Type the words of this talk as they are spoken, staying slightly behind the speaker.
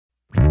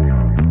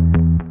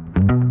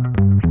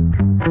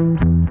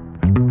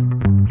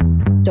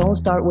don't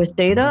start with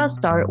data,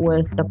 start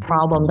with the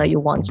problem that you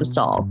want to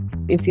solve.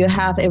 If you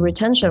have a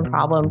retention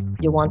problem,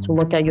 you want to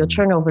look at your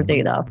turnover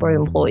data for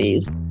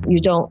employees. You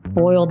don't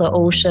boil the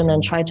ocean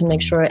and try to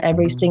make sure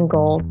every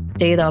single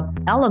data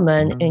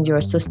element in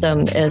your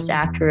system is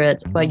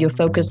accurate, but you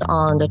focus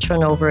on the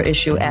turnover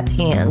issue at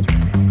hand.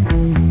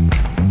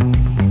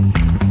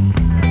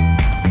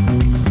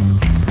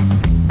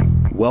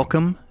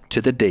 Welcome to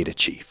the Data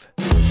Chief.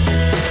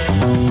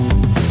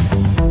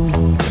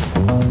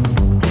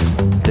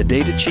 The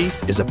Data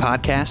Chief is a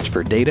podcast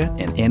for data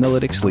and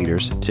analytics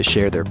leaders to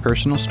share their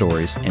personal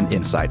stories and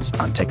insights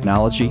on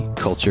technology,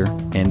 culture,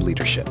 and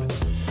leadership.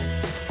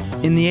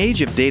 In the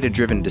age of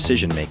data-driven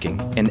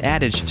decision-making, an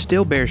adage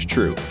still bears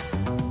true.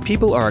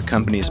 People are a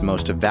company's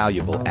most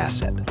valuable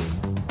asset.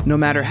 No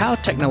matter how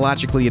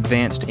technologically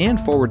advanced and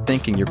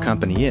forward-thinking your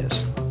company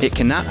is, it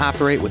cannot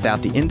operate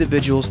without the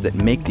individuals that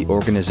make the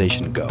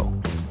organization go.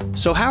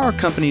 So how are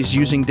companies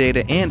using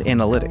data and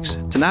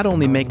analytics to not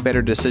only make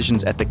better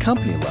decisions at the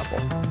company level,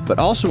 but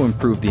also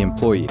improve the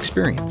employee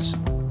experience?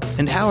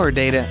 And how are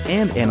data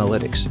and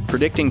analytics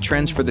predicting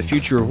trends for the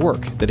future of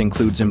work that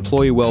includes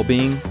employee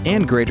well-being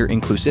and greater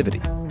inclusivity?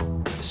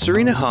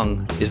 Serena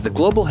Huang is the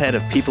global head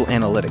of people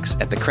analytics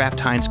at the Kraft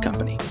Heinz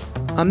Company.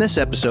 On this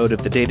episode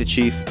of The Data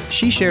Chief,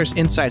 she shares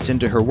insights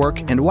into her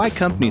work and why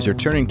companies are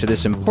turning to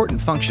this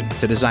important function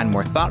to design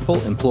more thoughtful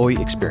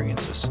employee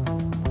experiences.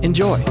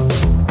 Enjoy.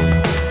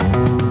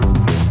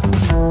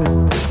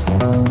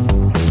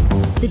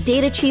 The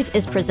Data Chief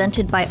is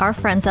presented by our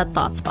friends at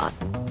ThoughtSpot.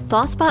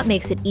 ThoughtSpot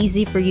makes it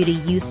easy for you to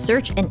use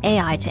search and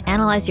AI to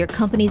analyze your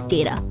company's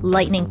data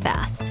lightning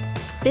fast.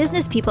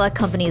 Business people at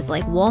companies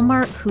like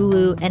Walmart,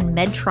 Hulu, and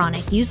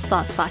Medtronic use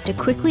ThoughtSpot to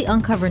quickly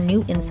uncover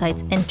new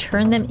insights and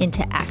turn them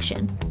into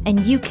action.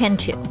 And you can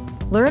too.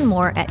 Learn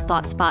more at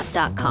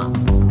thoughtspot.com.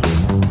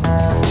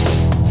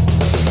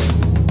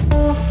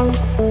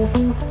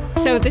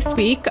 So this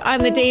week on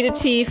The Data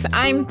Chief,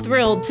 I'm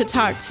thrilled to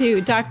talk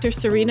to Dr.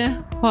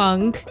 Serena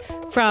Huang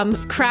from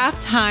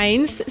Kraft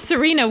Heinz.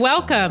 Serena,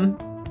 welcome.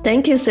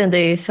 Thank you,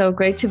 Cindy. So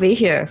great to be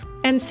here.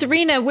 And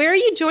Serena, where are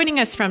you joining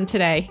us from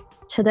today?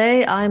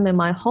 Today, I'm in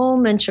my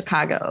home in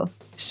Chicago.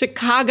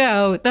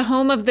 Chicago, the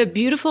home of the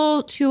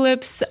beautiful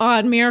tulips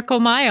on Miracle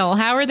Mile.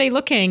 How are they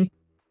looking?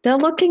 They're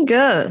looking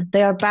good.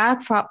 They are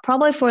back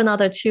probably for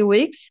another 2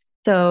 weeks.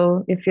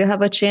 So if you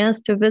have a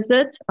chance to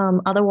visit,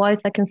 otherwise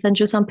I can send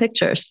you some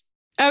pictures.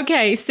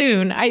 Okay,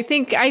 soon. I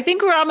think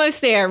we're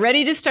almost there,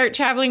 ready to start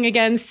traveling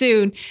again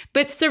soon.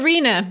 But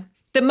Serena,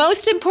 the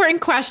most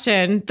important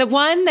question, the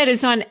one that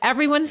is on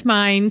everyone's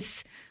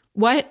minds,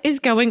 what is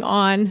going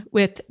on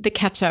with the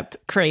ketchup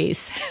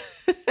craze?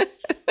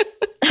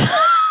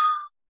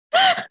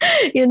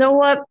 You know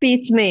what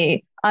beats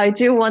me? I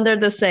do wonder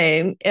the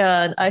same.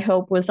 And I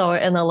hope with our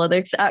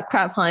analytics at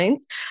Kraft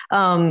Heinz,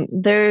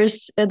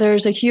 there's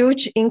a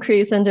huge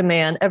increase in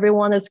demand.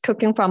 Everyone is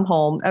cooking from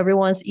home.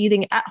 Everyone's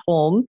eating at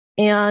home.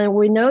 And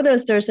we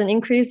notice there's an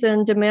increase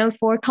in demand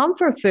for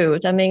comfort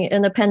food. I mean,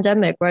 in the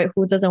pandemic, right?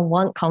 Who doesn't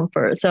want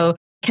comfort? So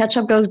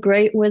ketchup goes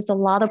great with a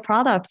lot of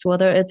products,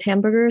 whether it's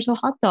hamburgers or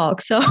hot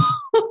dogs. So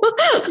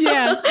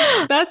yeah,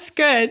 that's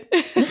good.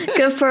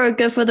 good for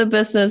the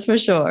business for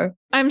sure.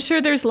 I'm sure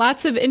there's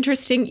lots of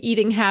interesting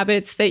eating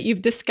habits that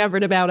you've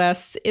discovered about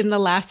us in the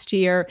last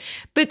year.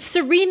 But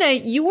Serena,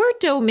 your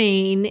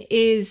domain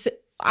is,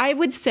 I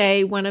would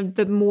say, one of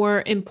the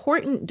more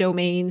important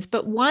domains,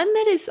 but one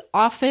that is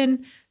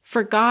often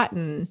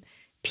forgotten: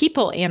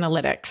 people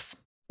analytics.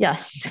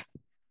 Yes.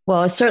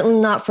 Well, it's certainly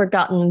not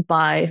forgotten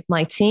by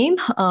my team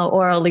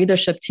or our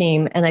leadership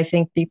team. And I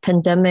think the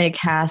pandemic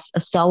has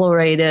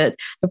accelerated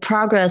the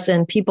progress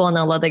in people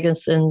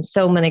analytics in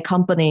so many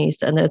companies.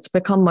 And it's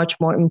become much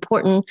more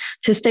important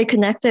to stay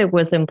connected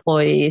with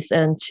employees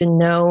and to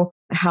know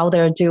how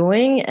they're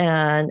doing.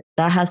 And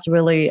that has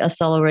really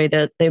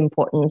accelerated the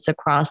importance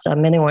across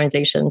many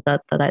organizations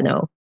that I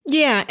know.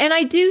 Yeah. And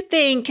I do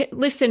think,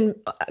 listen,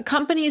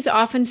 companies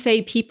often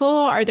say people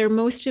are their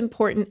most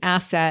important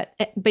asset.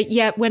 But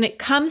yet when it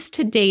comes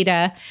to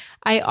data,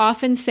 I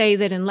often say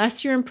that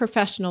unless you're in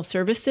professional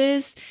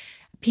services,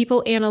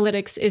 people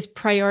analytics is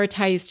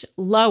prioritized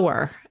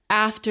lower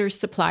after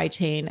supply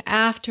chain,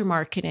 after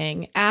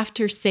marketing,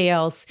 after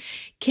sales.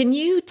 Can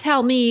you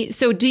tell me,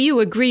 so do you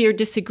agree or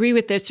disagree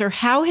with this, or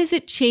how has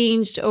it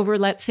changed over,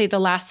 let's say, the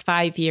last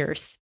 5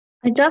 years?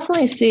 I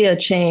definitely see a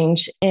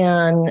change,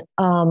 and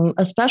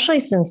especially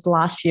since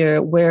last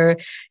year, where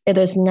it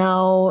is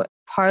now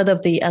part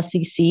of the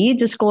SEC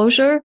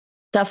disclosure.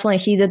 Definitely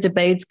heated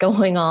debates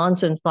going on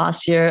since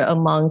last year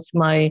amongst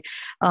my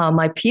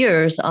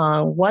peers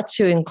on what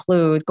to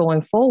include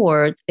going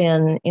forward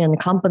in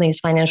companies'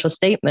 financial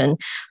statement.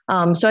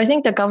 So I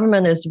think the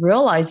government is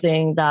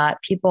realizing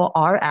that people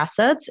are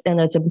assets,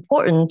 and it's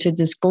important to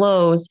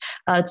disclose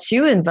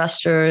to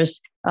investors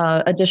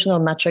additional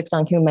metrics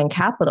on human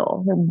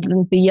capital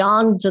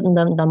beyond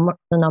the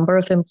number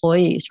of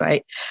employees,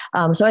 right?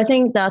 So I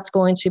think that's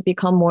going to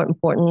become more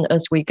important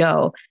as we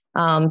go.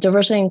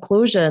 Diversity and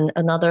inclusion,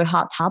 another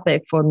hot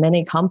topic for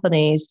many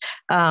companies.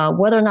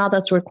 Whether or not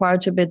that's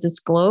required to be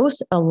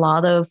disclosed, a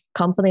lot of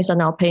companies are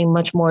now paying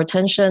much more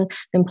attention.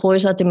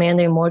 Employees are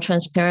demanding more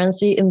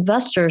transparency.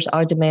 Investors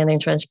are demanding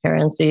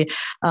transparency.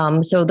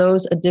 So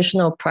those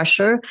additional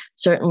pressure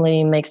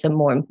certainly makes it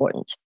more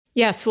important.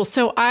 Yes. Well,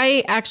 so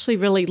I actually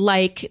really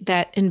like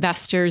that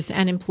investors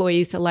and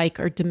employees alike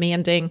are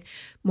demanding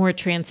more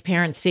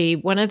transparency.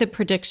 One of the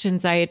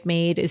predictions I had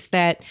made is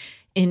that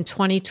in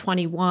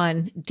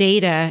 2021,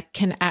 data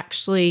can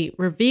actually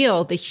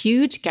reveal the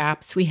huge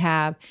gaps we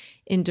have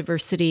in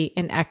diversity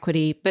and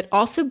equity, but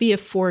also be a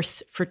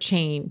force for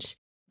change.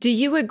 Do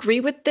you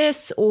agree with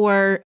this,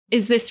 or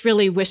is this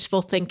really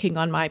wishful thinking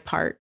on my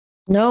part?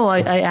 No,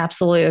 I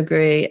absolutely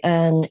agree.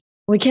 And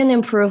we can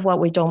improve what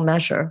we don't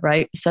measure,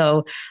 right?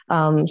 So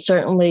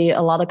certainly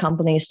a lot of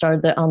companies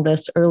started on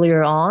this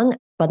earlier on,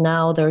 but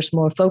now there's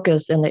more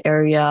focus in the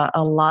area.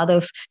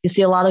 You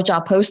see a lot of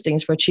job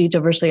postings for chief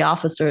diversity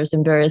officers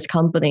in various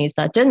companies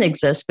that didn't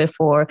exist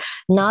before.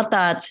 Not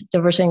that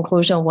diversity and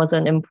inclusion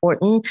wasn't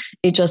important,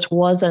 it just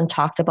wasn't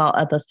talked about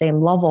at the same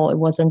level. It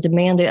wasn't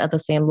demanded at the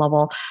same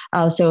level.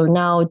 So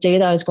now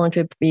data is going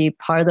to be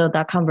part of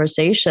that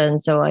conversation.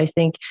 So I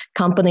think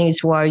companies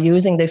who are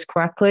using this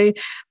correctly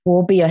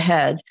will be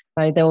ahead.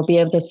 Right, they will be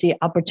able to see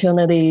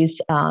opportunities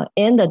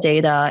in the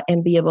data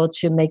and be able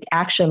to make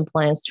action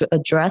plans to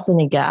address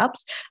any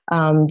gaps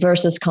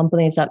versus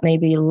companies that may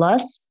be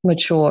less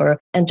mature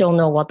and don't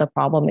know what the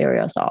problem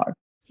areas are.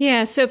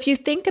 Yeah. So if you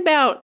think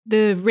about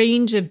the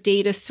range of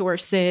data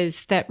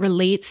sources that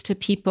relates to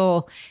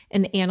people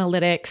and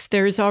analytics,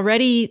 there's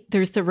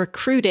the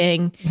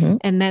recruiting,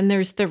 and then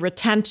there's the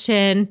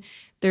retention,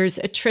 there's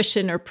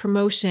attrition or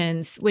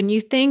promotions. When you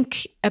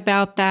think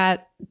about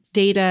that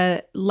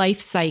data life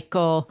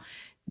cycle,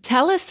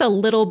 tell us a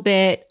little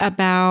bit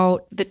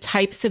about the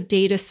types of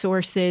data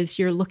sources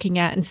you're looking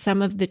at and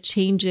some of the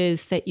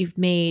changes that you've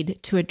made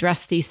to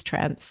address these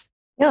trends.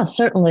 Yeah,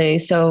 certainly.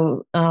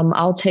 So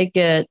I'll take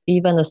it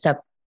even a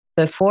step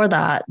before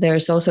that.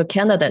 There's also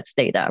candidates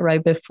data,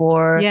 right?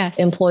 Before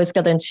employees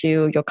get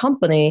into your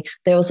company,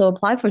 they also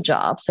apply for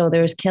jobs. So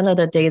there's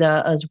candidate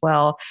data as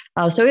well.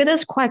 So it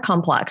is quite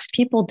complex.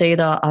 People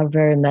data are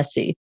very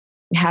messy.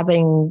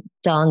 Having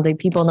done the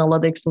people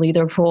analytics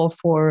leader role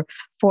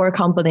for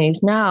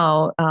companies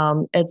now,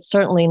 it's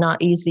certainly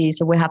not easy.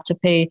 So we have to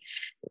pay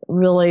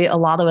really a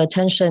lot of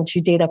attention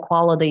to data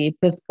quality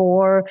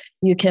before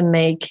you can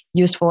make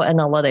useful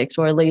analytics,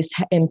 or at least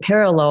in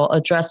parallel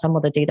address some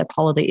of the data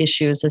quality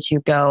issues as you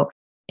go.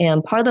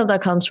 And part of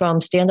that comes from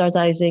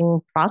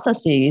standardizing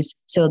processes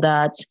so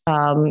that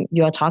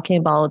you're talking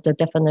about the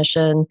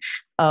definition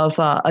of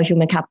a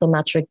human capital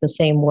metric the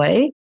same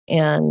way.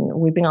 And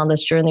we've been on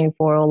this journey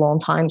for a long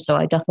time. So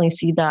I definitely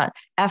see that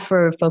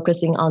effort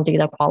focusing on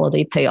data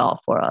quality pay off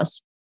for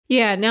us.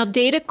 Yeah. Now,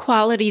 data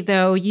quality,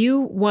 though, you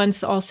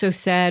once also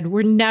said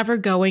we're never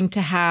going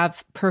to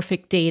have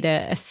perfect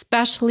data,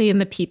 especially in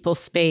the people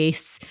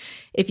space.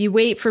 If you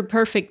wait for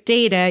perfect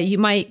data, you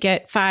might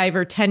get 5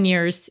 or 10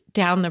 years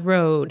down the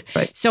road.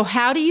 Right. So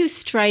how do you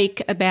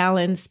strike a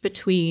balance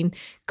between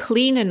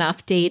clean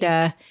enough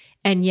data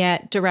and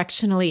yet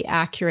directionally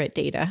accurate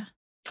data?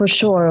 For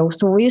sure.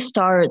 So we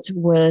start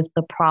with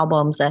the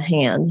problems at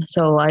hand.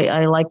 So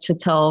I like to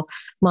tell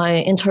my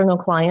internal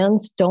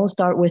clients, don't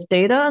start with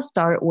data,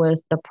 start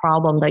with the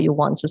problem that you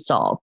want to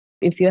solve.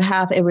 If you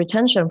have a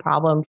retention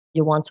problem,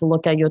 you want to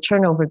look at your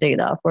turnover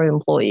data for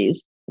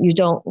employees. You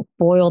don't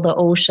boil the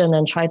ocean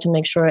and try to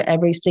make sure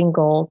every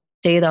single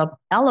data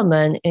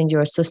element in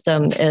your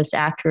system is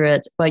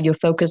accurate, but you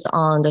focus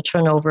on the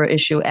turnover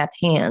issue at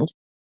hand.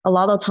 A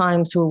lot of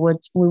times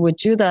we would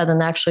do that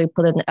and actually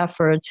put in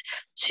effort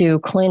to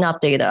clean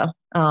up data.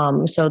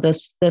 So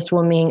this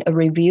will mean a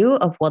review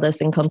of what is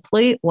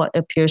incomplete, what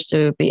appears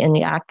to be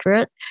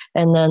inaccurate,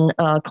 and then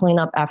a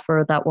cleanup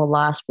effort that will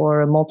last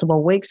for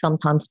multiple weeks,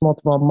 sometimes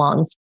multiple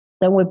months.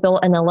 Then we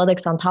build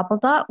analytics on top of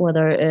that,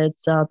 whether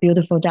it's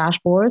beautiful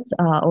dashboards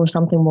or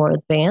something more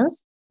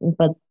advanced.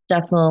 But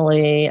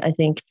definitely, I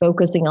think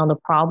focusing on the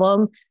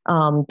problem,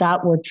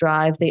 that will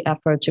drive the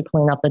effort to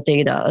clean up the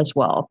data as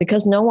well.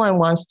 Because no one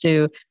wants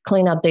to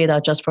clean up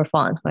data just for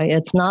fun, right?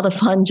 It's not a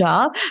fun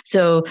job.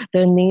 So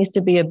there needs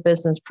to be a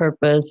business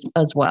purpose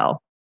as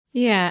well.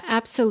 Yeah,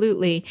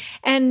 absolutely.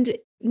 And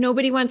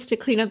nobody wants to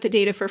clean up the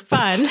data for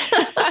fun,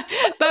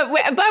 but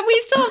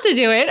we still have to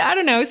do it. I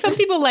don't know. Some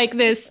people like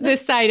this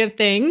side of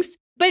things.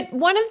 But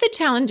one of the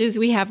challenges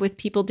we have with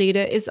people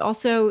data is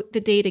also the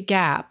data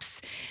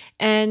gaps.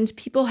 And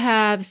people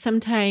have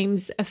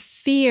sometimes a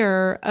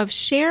fear of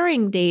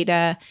sharing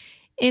data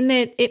in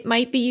that it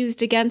might be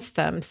used against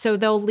them. So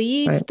they'll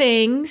leave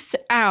things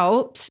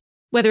out,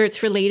 whether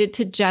it's related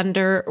to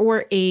gender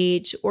or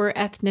age or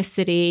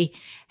ethnicity.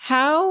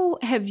 How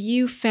have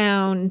you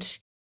found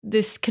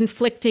this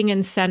conflicting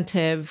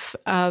incentive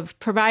of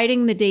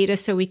providing the data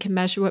so we can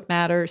measure what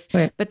matters,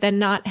 but then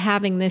not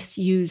having this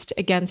used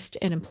against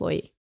an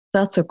employee?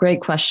 That's a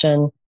great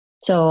question.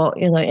 So,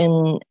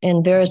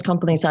 in various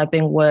companies I've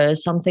been with,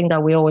 something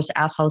that we always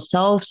ask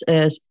ourselves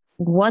is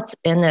what's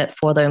in it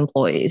for the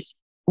employees?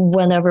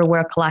 whenever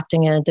we're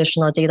collecting an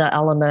additional data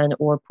element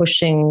or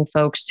pushing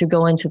folks to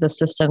go into the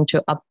system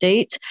to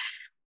update,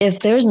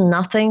 if there's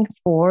nothing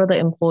for the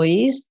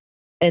employees,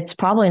 it's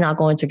probably not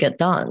going to get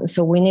done.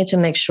 So we need to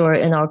make sure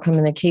in our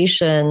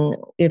communication,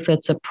 if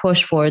it's a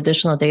push for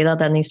additional data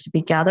that needs to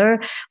be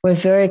gathered, we're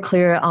very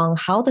clear on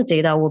how the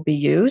data will be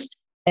used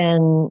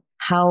and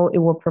how it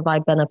will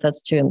provide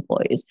benefits to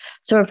employees.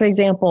 So for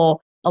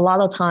example, a lot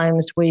of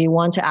times we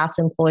want to ask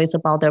employees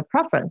about their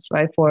preference,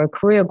 right, for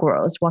career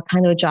growth. What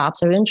kind of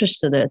jobs are you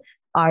interested in?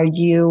 Are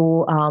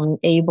you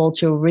able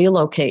to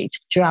relocate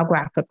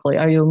geographically?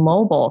 Are you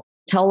mobile?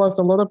 Tell us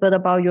a little bit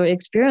about your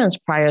experience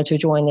prior to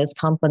joining this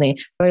company.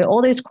 Right?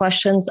 All these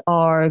questions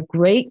are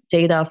great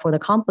data for the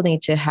company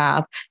to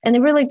have, and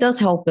it really does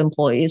help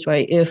employees,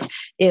 right?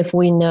 If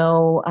we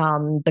know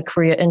the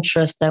career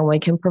interest, then we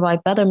can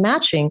provide better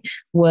matching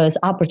with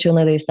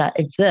opportunities that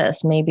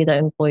exist, maybe the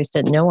employees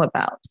didn't know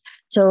about.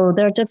 So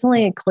there are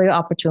definitely clear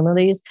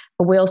opportunities,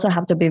 but we also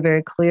have to be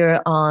very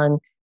clear on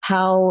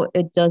how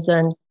it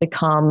doesn't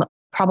become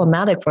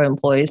problematic for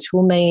employees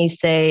who may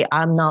say,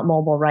 I'm not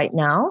mobile right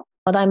now,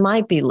 but I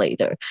might be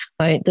later,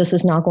 right? This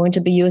is not going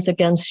to be used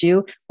against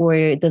you,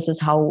 or this is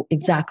how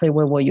exactly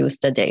we will use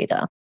the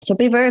data. So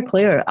be very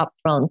clear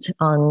upfront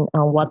on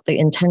what the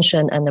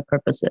intention and the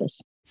purpose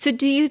is. So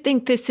do you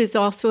think this is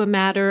also a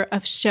matter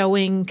of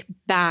showing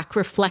back,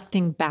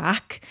 reflecting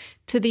back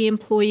to the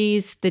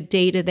employees the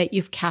data that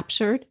you've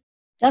captured?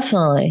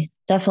 Definitely.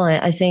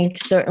 I think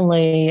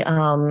certainly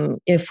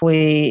if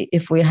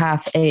we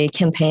have a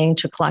campaign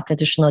to collect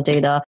additional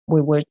data,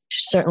 we would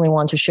certainly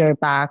want to share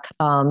back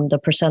the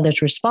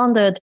percentage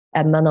responded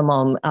at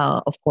minimum,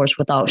 of course,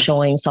 without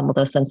showing some of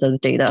the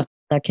sensitive data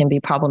that can be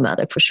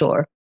problematic for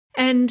sure.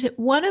 And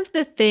one of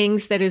the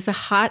things that is a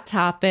hot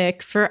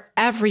topic for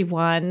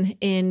everyone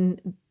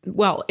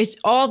it's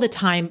all the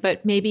time,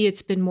 but maybe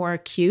it's been more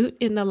acute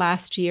in the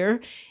last year,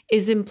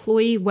 is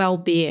employee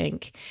well-being.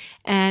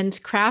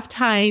 And Kraft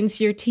Heinz,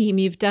 your team,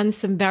 you've done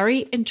some very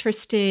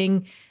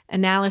interesting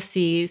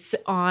analyses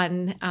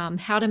on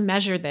how to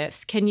measure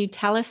this. Can you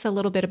tell us a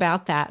little bit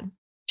about that?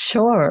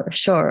 Sure.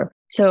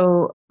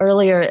 So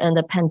earlier in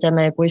the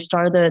pandemic, we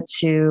started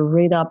to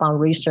read up on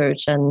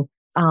research and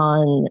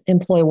on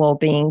employee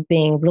well-being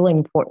being really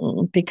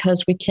important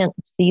because we can't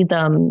see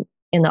them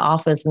in the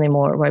office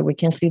anymore, right? We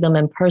can't see them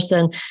in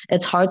person.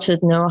 It's hard to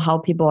know how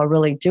people are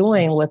really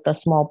doing with the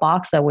small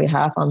box that we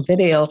have on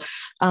video.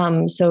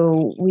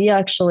 So we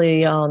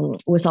actually,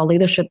 with our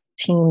leadership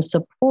team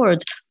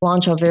support,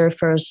 launched our very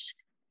first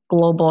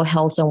global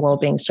health and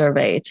well-being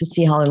survey to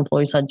see how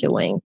employees are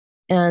doing.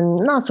 And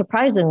not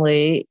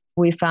surprisingly,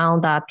 we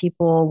found that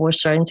people were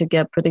starting to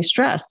get pretty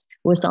stressed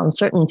with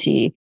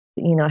uncertainty,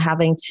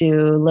 having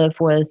to live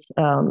with,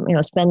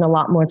 spend a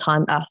lot more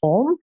time at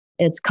home.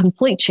 It's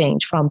complete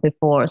change from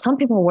before. Some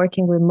people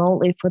working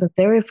remotely for the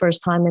very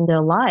first time in their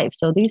life.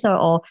 So these are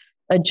all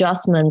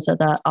adjustments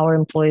that our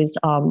employees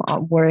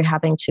were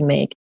having to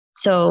make.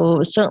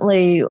 So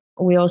certainly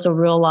we also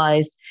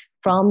realized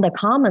from the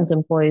comments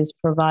employees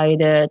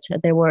provided,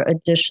 there were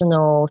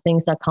additional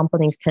things that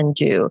companies can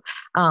do.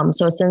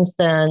 So since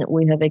then,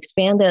 we have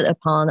expanded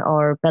upon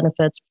our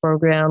benefits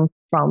program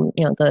from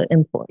the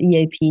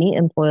EAP,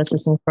 Employee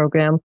Assistance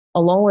Program,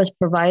 along with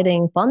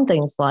providing fun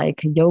things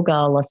like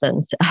yoga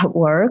lessons at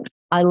work.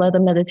 I led a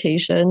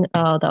meditation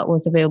that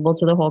was available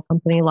to the whole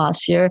company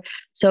last year.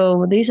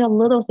 So these are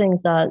little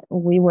things that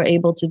we were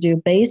able to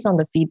do based on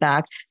the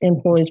feedback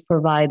employees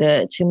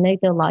provided to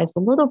make their lives a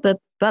little bit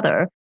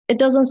better. It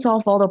doesn't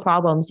solve all the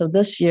problems. So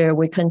this year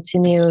we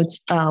continued,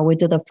 we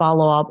did a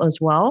follow-up as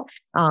well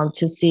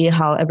to see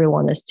how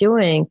everyone is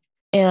doing.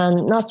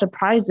 And not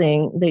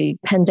surprising, the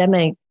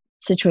pandemic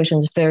situation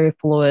is very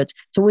fluid.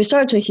 So we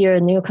started to hear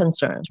new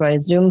concerns,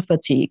 right? Zoom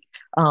fatigue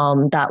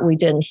that we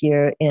didn't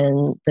hear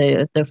in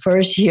the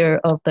first year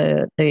of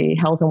the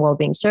health and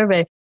well-being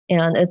survey.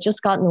 And it's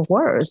just gotten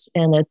worse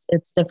and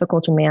it's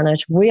difficult to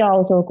manage. We are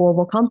also a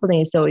global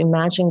company. So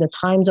imagine the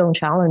time zone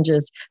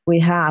challenges we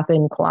have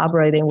in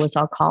collaborating with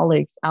our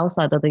colleagues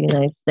outside of the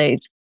United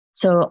States.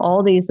 So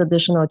all these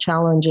additional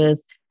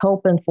challenges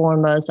help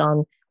inform us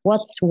on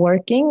what's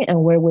working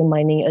and where we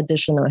might need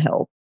additional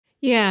help.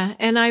 Yeah.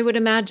 And I would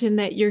imagine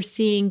that you're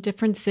seeing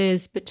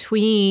differences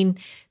between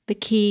the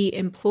key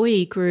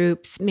employee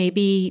groups,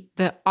 maybe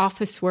the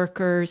office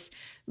workers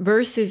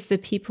versus the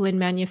people in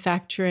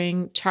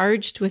manufacturing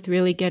charged with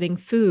really getting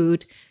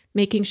food,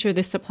 making sure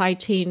the supply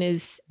chain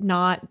is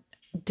not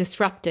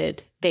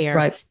disrupted there.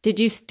 Right. Did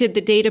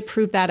the data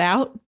prove that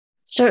out?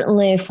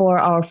 Certainly for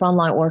our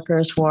frontline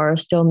workers who are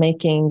still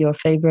making your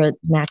favorite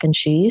mac and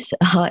cheese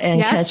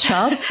and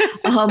ketchup,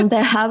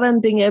 they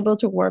haven't been able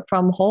to work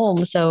from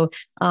home. So,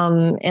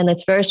 and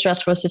it's a very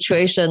stressful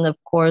situation, of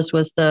course,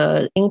 with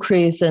the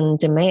increase in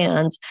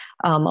demand.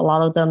 A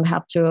lot of them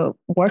have to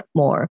work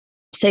more.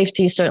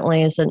 Safety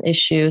certainly is an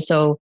issue.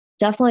 So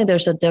definitely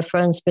there's a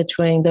difference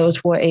between those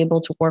who are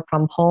able to work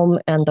from home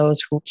and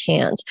those who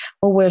can't.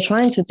 What we're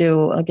trying to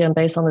do, again,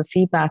 based on the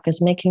feedback,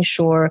 is making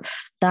sure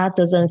that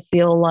doesn't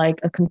feel like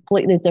a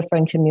completely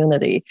different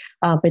community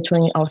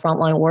between our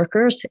frontline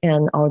workers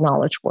and our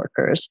knowledge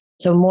workers.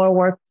 So more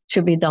work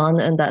to be done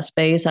in that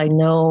space. I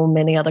know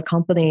many other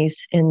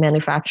companies in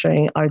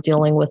manufacturing are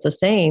dealing with the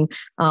same.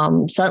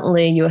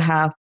 Certainly you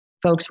have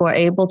folks who are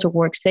able to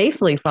work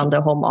safely from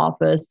their home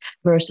office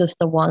versus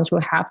the ones who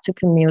have to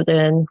commute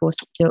in, who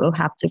still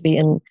have to be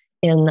in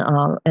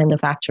the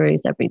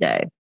factories every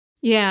day.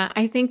 Yeah,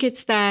 I think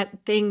it's that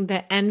thing,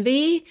 the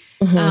envy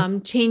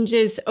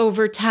changes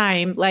over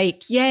time.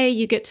 Like, yay,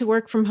 you get to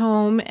work from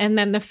home. And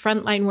then the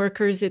frontline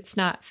workers, it's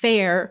not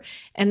fair.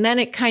 And then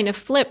it kind of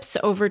flips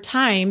over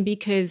time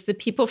because the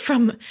people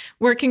from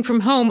working from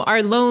home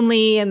are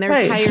lonely and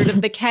they're tired of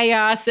the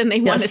chaos and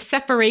they want a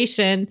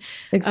separation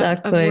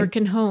of work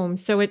and home.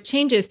 So it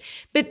changes.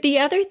 But the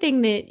other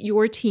thing that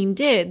your team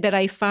did that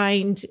I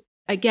find,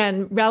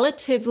 again,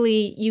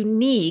 relatively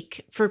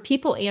unique for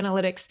people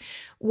analytics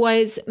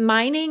was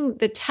mining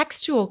the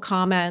textual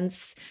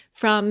comments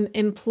from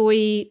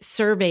employee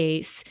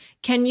surveys.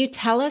 Can you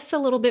tell us a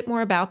little bit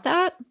more about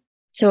that?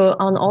 So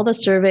on all the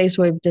surveys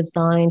we've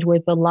designed,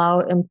 we've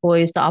allowed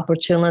employees the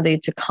opportunity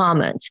to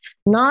comment.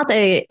 Not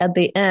at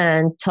the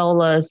end,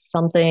 tell us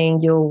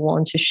something you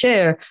want to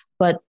share,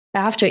 but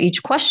after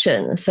each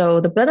question.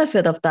 So the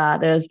benefit of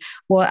that is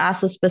we'll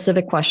ask a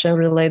specific question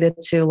related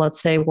to,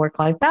 let's say,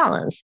 work-life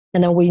balance.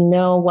 And then we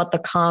know what the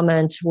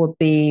comment would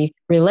be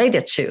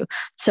related to.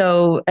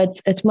 So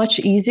it's much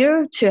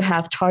easier to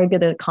have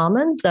targeted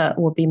comments that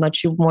will be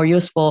much more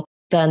useful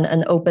than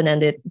an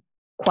open-ended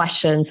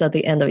questions at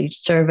the end of each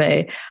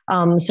survey.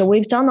 So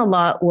we've done a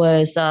lot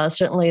with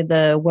certainly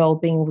the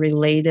well-being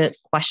related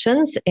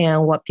questions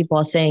and what people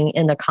are saying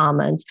in the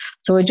comments.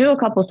 So we do a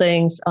couple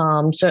things,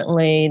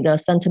 certainly the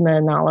sentiment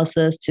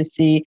analysis to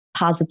see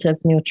positive,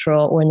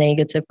 neutral, or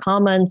negative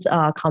comments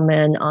come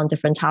in on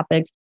different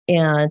topics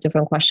and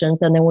different questions.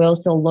 And then we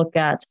also look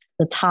at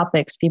the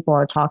topics people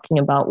are talking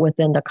about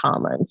within the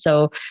comments.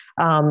 So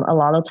a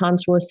lot of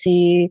times we'll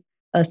see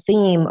a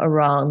theme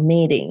around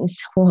meetings.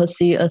 We'll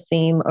see a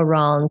theme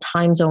around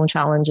time zone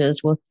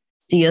challenges. We'll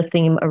see a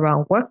theme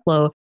around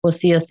workload. We'll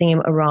see a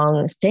theme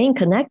around staying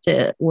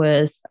connected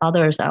with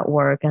others at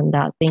work and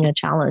that being a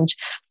challenge.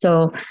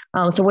 So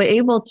we're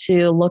able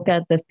to look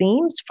at the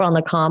themes from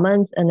the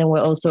comments, and then we're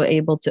also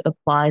able to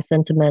apply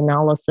sentiment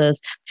analysis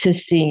to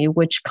see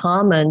which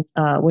comments,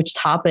 which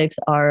topics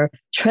are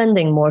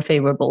trending more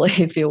favorably,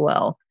 if you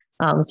will.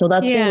 So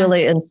that's been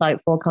really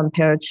insightful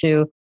compared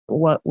to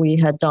what we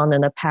had done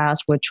in the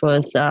past, which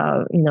was,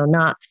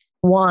 not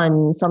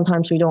one,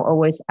 sometimes we don't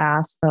always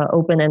ask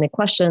open-ended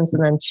questions.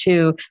 And then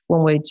two,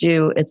 when we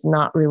do, it's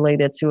not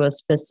related to a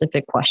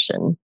specific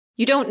question.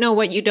 You don't know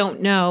what you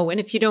don't know. And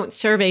if you don't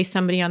survey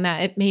somebody on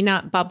that, it may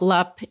not bubble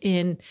up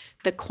in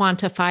the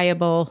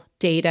quantifiable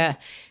data.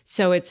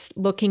 So it's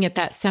looking at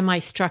that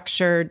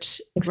semi-structured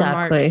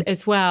remarks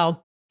as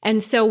well.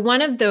 And so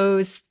one of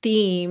those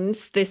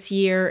themes this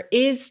year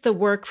is the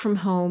work from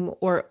home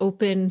or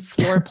open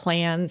floor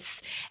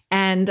plans.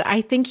 And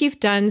I think you've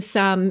done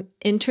some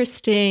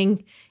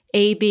interesting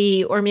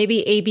A/B or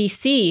maybe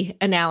ABC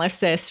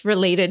analysis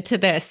related to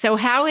this. So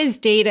how is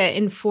data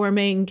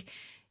informing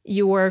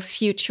your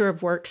future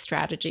of work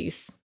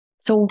strategies?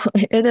 So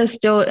it is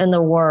still in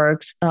the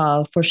works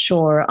for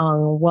sure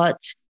on what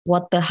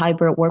the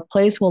hybrid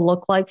workplace will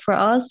look like for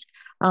us.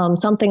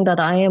 Something that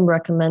I am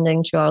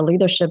recommending to our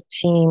leadership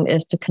team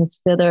is to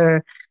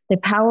consider the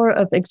power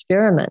of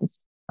experiments.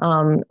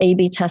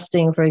 A/B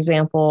testing, for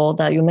example,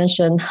 that you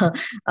mentioned,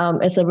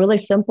 is a really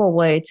simple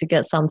way to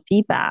get some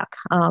feedback.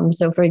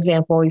 So for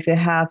example, if you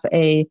have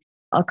a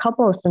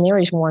couple of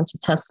scenarios you want to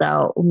test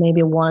out,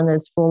 maybe one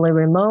is fully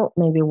remote,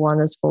 maybe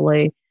one is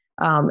fully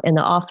in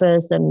the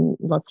office, and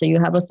let's say you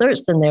have a third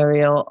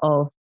scenario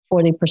of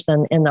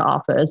 40% in the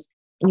office,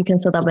 you can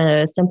set up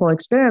a simple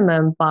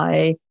experiment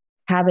by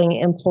having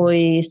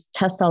employees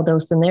test out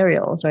those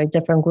scenarios, right?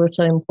 Different groups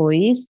of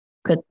employees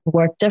could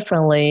work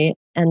differently.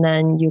 And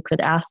then you could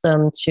ask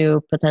them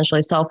to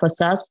potentially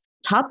self-assess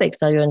topics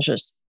that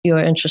you're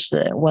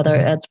interested in, whether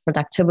it's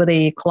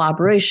productivity,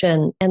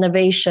 collaboration,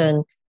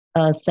 innovation,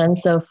 a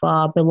sense of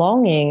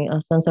belonging,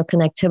 a sense of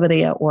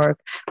connectivity at work,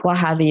 what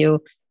have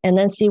you, and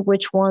then see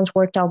which ones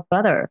worked out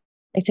better.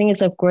 I think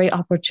it's a great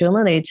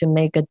opportunity to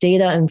make a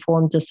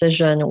data-informed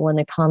decision when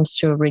it comes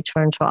to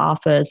return to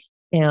office.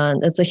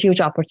 And it's a huge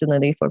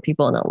opportunity for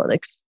people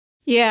analytics.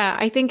 Yeah,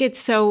 I think it's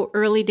so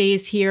early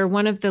days here.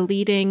 One of the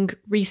leading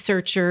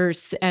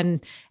researchers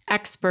and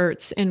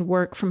experts in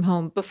work from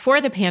home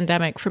before the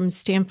pandemic from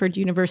Stanford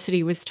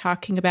University was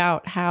talking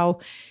about how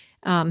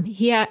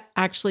he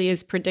actually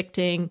is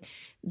predicting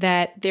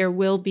that there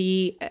will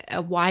be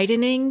a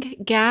widening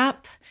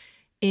gap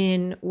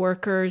in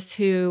workers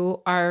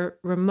who are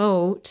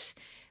remote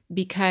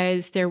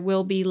because there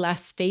will be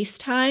less face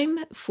time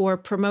for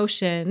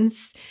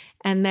promotions.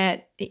 and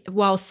that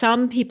while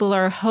some people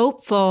are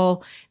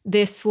hopeful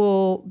this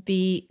will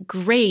be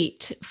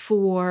great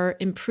for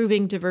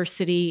improving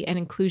diversity and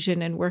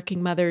inclusion in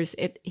working mothers,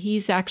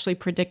 he's actually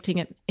predicting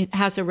it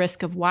has a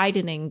risk of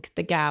widening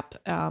the gap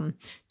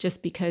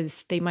just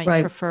because they might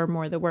prefer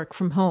more the work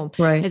from home.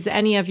 Right. Has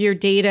any of your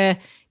data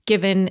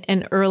given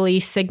an early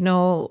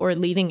signal or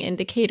leading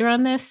indicator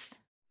on this?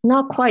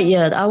 Not quite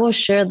yet. I will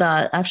share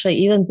that actually,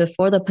 even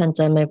before the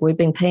pandemic, we've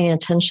been paying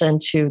attention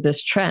to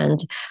this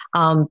trend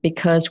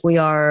because we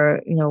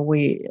are,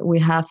 we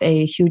have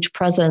a huge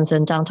presence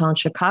in downtown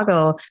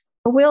Chicago,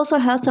 but we also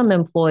had some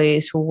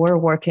employees who were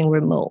working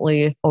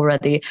remotely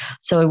already.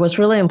 So it was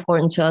really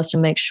important to us to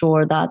make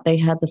sure that they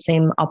had the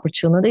same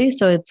opportunity.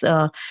 So it's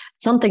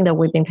something that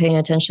we've been paying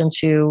attention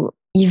to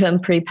even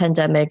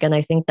pre-pandemic. And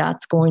I think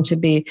that's going to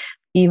be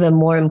even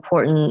more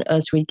important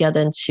as we get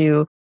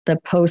into the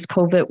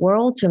post-COVID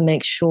world to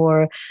make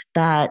sure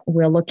that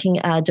we're looking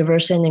at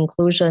diversity and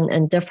inclusion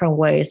in different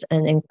ways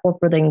and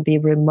incorporating the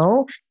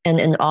remote and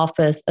in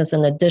office as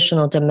an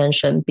additional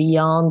dimension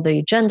beyond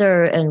the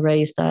gender and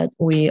race that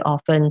we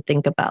often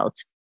think about.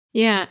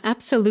 Yeah,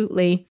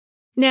 absolutely.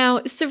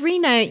 Now,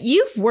 Serena,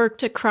 you've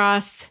worked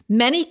across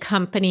many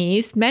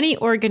companies, many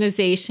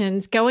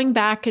organizations, going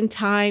back in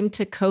time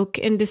to Coke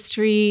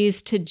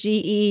Industries, to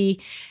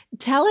GE.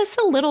 Tell us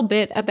a little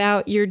bit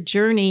about your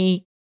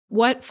journey.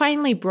 What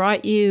finally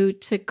brought you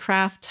to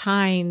Kraft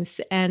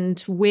Heinz, and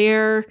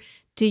where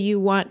do you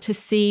want to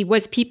see?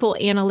 Was people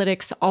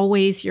analytics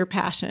always your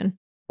passion?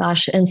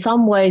 Gosh, in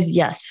some ways,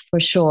 yes, for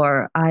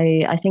sure.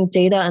 I think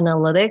data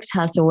analytics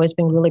has always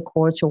been really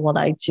core to what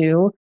I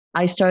do.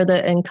 I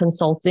started in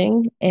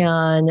consulting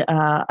and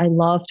I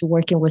loved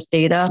working with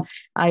data.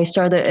 I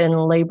started in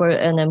labor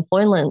and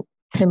employment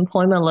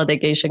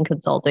litigation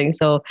consulting.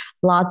 So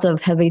lots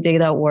of heavy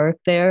data work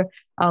there.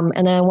 And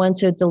then I went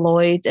to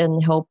Deloitte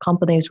and helped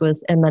companies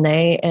with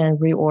M&A and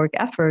reorg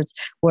efforts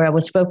where I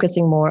was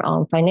focusing more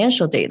on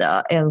financial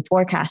data and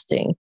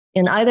forecasting.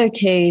 In either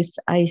case,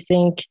 I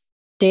think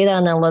data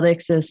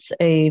analytics is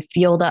a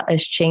field that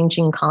is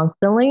changing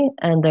constantly,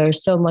 and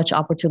there's so much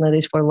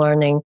opportunities for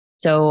learning.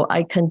 So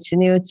I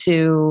continue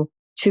to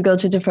go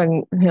to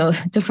different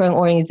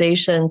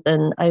organizations,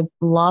 and I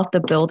love the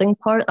building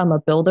part. I'm a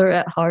builder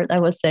at heart, I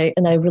would say,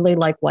 and I really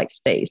like white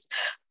space.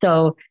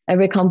 So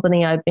every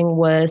company I've been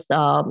with,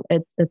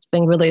 it's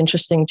been really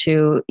interesting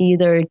to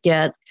either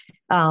get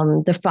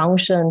the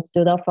function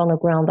stood up from the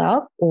ground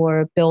up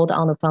or build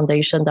on the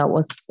foundation that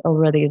was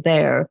already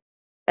there.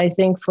 I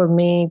think for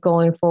me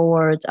going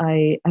forward,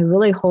 I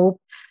really hope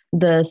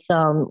this,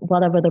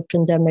 whatever the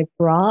pandemic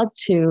brought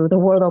to the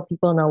world of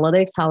people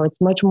analytics, how it's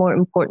much more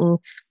important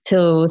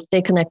to stay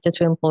connected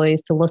to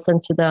employees, to listen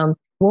to them,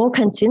 will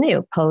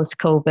continue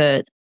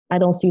post-COVID. I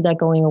don't see that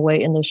going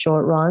away in the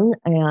short run.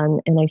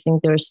 And I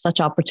think there's such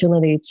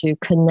opportunity to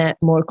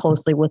connect more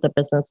closely with the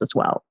business as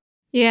well.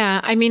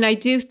 Yeah, I mean, I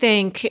do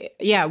think,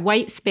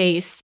 white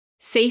space,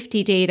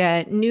 safety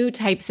data, new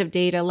types of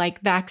data like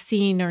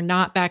vaccine or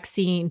not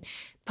vaccine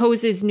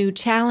poses new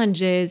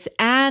challenges,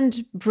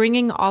 and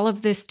bringing all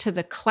of this to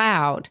the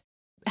cloud.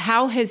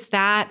 How has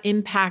that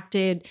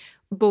impacted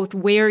both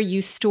where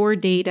you store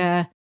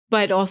data,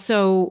 but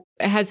also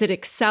has it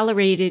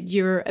accelerated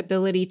your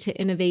ability to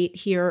innovate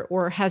here,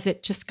 or has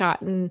it just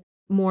gotten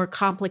more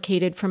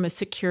complicated from a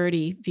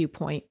security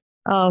viewpoint?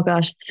 Oh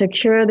gosh,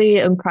 security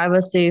and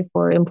privacy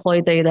for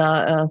employee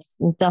data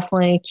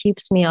definitely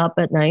keeps me up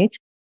at night.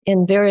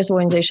 In various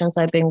organizations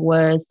I've been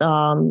with,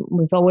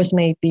 we've always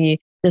made the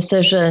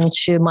decision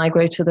to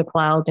migrate to the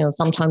cloud,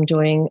 sometime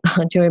during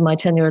my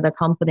tenure at the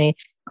company.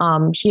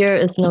 Here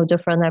is no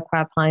different at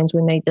Kraft Heinz.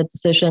 We made the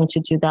decision to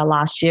do that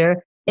last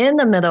year in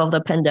the middle of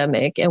the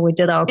pandemic, and we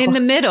did our in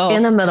the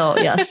middle,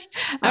 yes.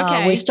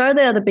 Okay. We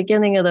started at the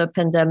beginning of the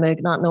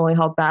pandemic, not knowing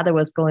how bad it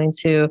was going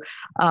to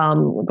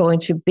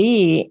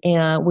be,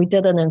 and we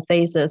did it in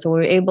phases. We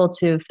were able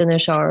to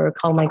finish our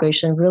cloud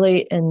migration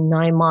really in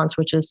 9 months,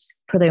 which is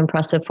pretty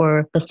impressive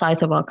for the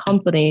size of our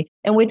company.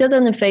 And we did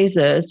it in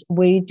phases.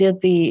 We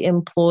did the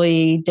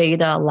employee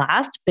data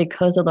last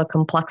because of the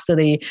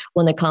complexity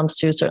when it comes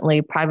to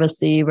certainly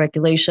privacy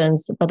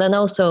regulations, but then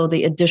also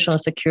the additional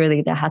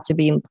security that had to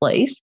be in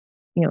place.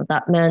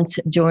 That meant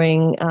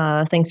during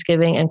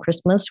Thanksgiving and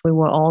Christmas, we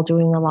were all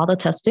doing a lot of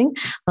testing,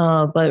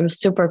 but we're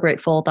super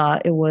grateful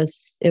that it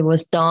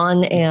was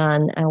done,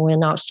 and we're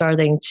now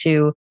starting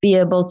to be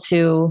able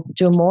to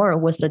do more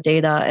with the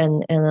data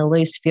and at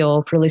least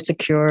feel really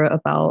secure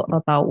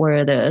about where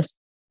it is.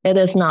 It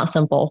is not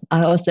simple.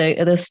 I would say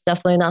it is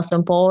definitely not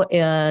simple,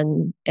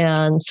 and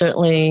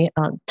certainly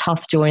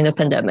tough during the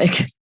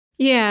pandemic.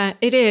 Yeah,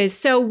 it is.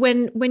 So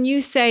when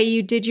you say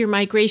you did your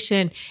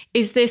migration,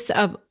 is this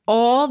of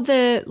all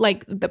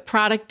the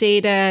product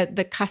data,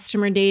 the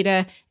customer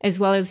data, as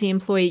well as the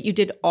employee? You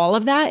did all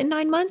of that in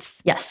 9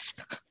 months? Yes.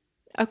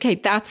 Okay,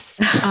 that's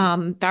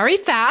very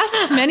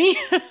fast. Many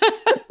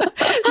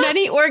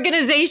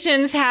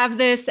organizations have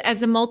this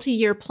as a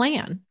multi-year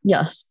plan.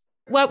 Yes.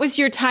 What was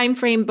your time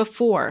frame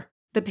before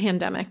the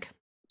pandemic?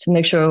 to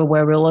make sure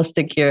we're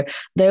realistic here,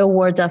 there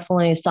were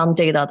definitely some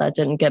data that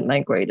didn't get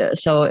migrated.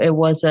 So it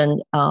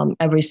wasn't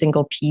every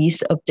single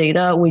piece of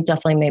data. We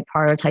definitely made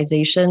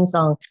prioritizations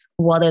on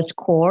what is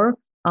core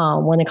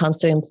when it comes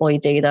to employee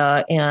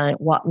data and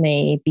what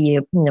may be,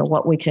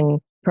 what we can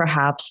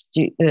perhaps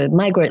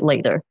migrate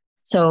later.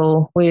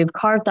 So we've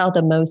carved out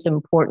the most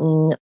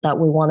important that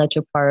we wanted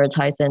to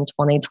prioritize in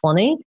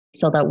 2020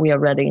 so that we are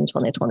ready in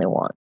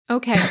 2021.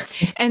 Okay.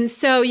 And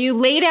so you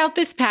laid out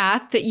this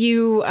path that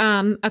you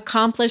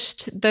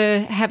accomplished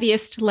the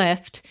heaviest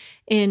lift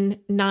in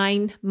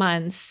 9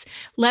 months.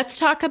 Let's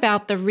talk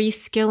about the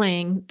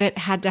reskilling that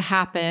had to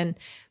happen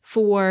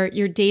for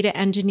your data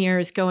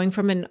engineers going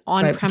from an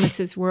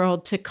on-premises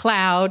world to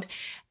cloud.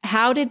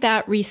 How did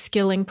that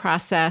reskilling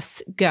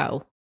process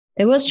go?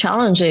 It was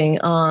challenging.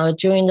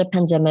 During the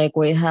pandemic,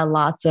 we had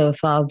lots of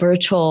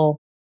virtual.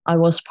 I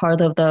was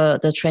part of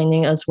the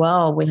training as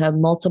well. We had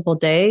multiple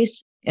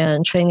days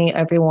and training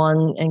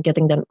everyone and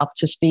getting them up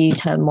to speed,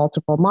 had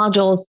multiple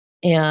modules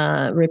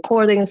and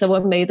recordings that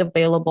were made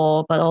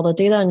available. But all the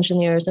data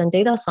engineers and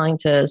data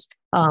scientists,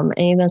 and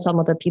even some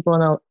of the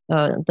people,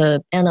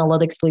 the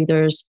analytics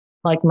leaders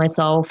like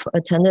myself,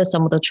 attended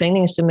some of the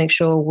trainings to make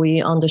sure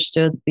we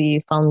understood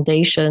the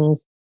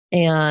foundations.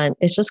 And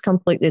it's just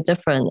completely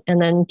different.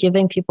 And then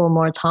giving people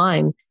more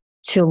time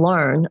to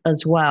learn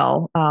as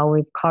well.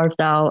 We've carved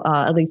out,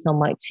 at least on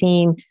my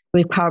team,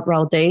 we've carved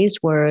out days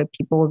where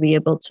people will be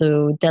able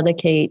to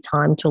dedicate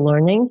time to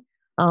learning,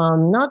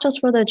 not just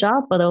for their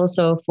job, but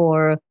also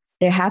for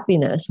their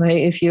happiness, right?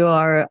 If you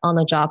are on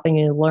a job and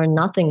you learn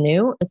nothing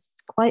new, it's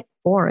quite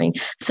boring.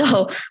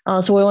 So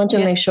we want to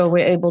make sure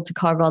we're able to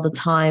carve out the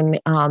time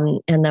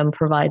and then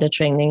provide the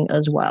training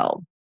as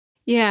well.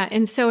 Yeah.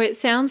 And so it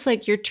sounds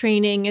like your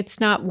training, it's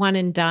not one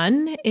and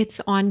done,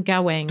 it's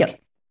ongoing. Yep.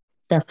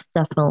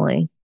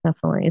 Definitely.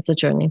 It's a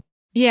journey.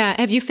 Yeah.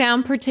 Have you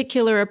found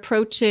particular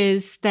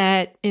approaches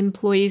that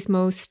employees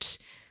most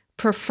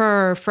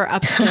prefer for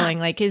upskilling?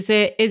 Like, is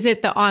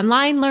it the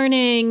online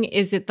learning?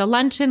 Is it the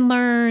lunch and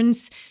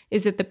learns?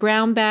 Is it the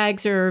brown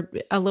bags, or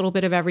a little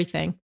bit of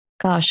everything?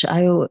 Gosh,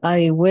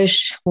 I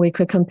wish we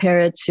could compare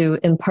it to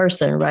in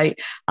person, right?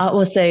 I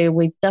would say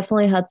we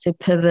definitely had to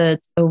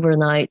pivot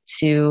overnight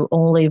to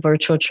only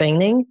virtual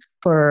training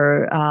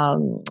for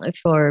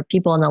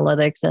people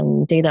analytics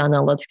and data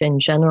analytics in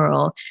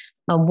general.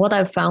 What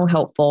I found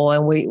helpful,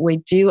 and we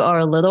do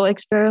our little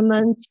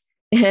experiments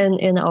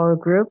in our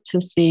group to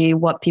see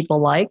what people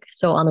like.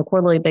 So on a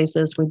quarterly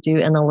basis, we do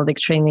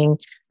analytics training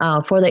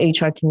for the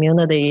HR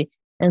community.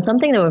 And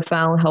something that we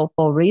found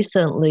helpful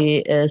recently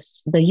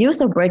is the use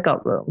of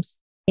breakout rooms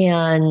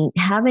and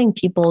having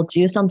people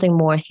do something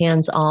more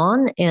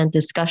hands-on and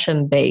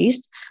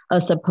discussion-based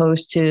as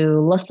opposed to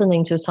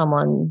listening to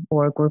someone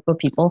or a group of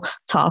people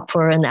talk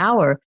for an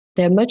hour.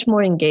 They're much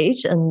more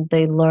engaged and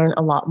they learn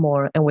a lot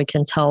more. And we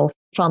can tell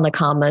from the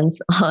comments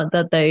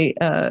that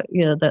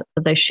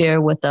they share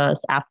with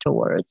us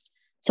afterwards.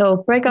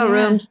 So breakout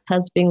rooms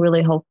has been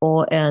really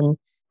helpful, and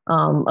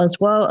as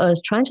well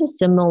as trying to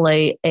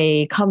simulate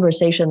a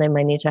conversation they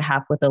might need to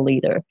have with a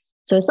leader.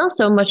 So it's not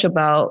so much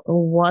about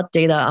what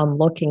data I'm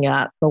looking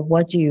at, but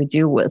what do you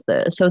do with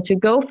it? So to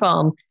go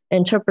from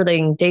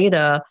interpreting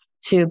data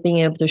to being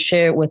able to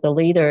share it with a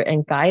leader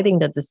and guiding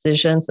the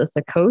decisions as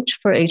a coach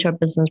for HR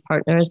business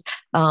partners,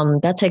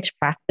 that takes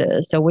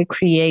practice. So we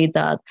create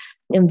that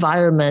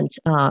environment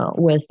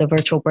with the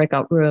virtual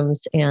breakout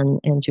rooms and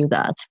do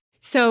that.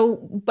 So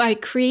by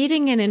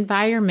creating an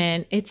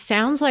environment, it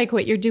sounds like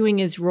what you're doing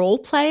is role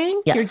playing.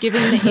 Yes. You're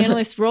giving the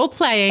analyst role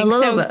playing.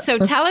 So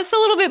tell us a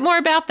little bit more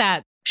about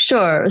that.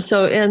 Sure.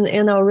 So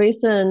in our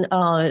recent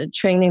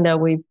training that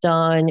we've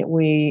done,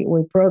 we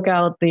broke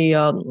out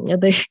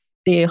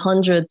the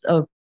hundreds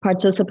of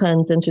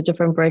participants into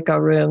different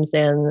breakout rooms,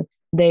 and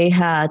they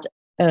had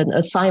an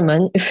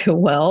assignment, if you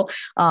will,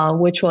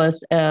 which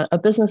was a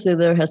business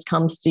leader has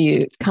come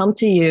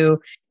to you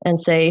and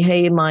say,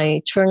 hey,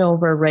 my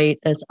turnover rate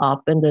is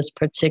up in this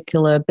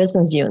particular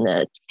business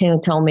unit. Can you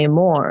tell me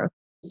more?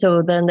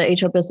 So then the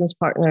HR business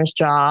partner's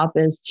job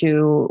is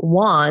to,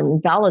 one,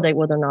 validate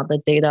whether or not the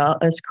data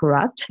is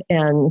correct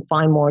and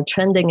find more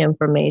trending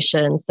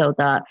information so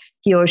that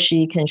he or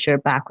she can share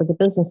back with the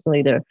business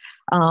leader.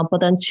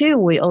 But then two,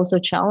 we also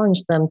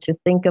challenge them to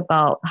think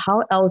about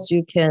how else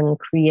you can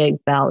create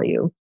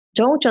value.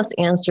 Don't just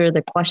answer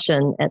the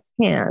question at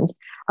hand,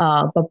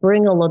 but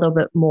bring a little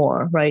bit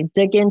more, right?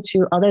 Dig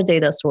into other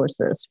data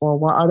sources. Well,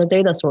 what other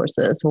data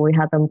sources? So we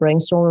have them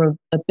brainstorm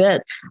a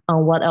bit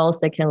on what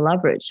else they can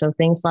leverage. So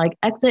things like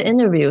exit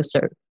interview,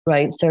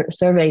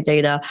 survey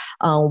data,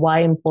 why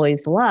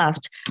employees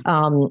left,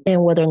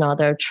 and whether or not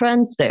there are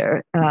trends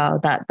there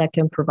that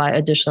can provide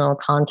additional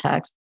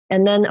context.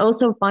 And then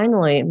also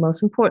finally,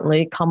 most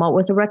importantly, come up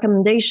with a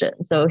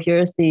recommendation. So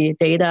here's the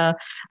data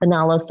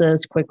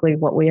analysis, quickly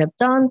what we have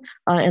done.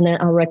 And then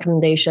our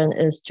recommendation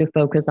is to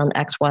focus on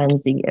X, Y, and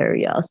Z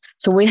areas.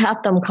 So we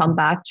have them come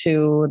back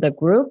to the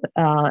group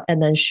and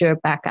then share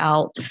back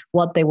out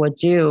what they would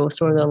do,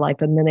 sort of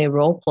like a mini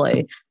role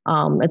play.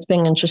 It's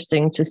been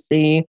interesting to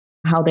see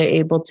how they're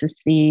able to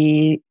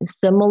see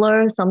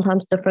similar,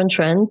 sometimes different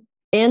trends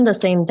in the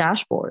same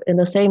dashboard, in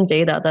the same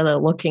data that they're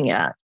looking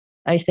at.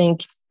 I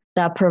think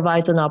that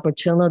provides an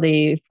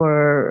opportunity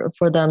for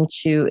them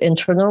to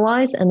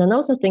internalize and then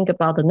also think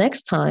about the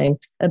next time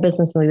a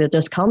business leader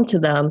just come to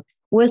them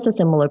with a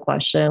similar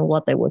question,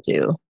 what they would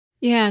do.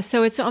 Yeah,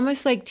 so it's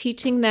almost like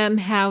teaching them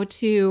how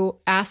to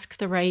ask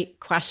the right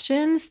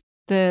questions,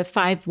 the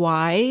 5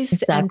 whys,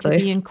 Exactly. and to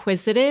be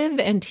inquisitive,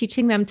 and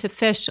teaching them to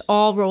fish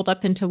all rolled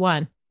up into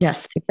one.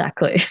 Yes,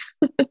 exactly.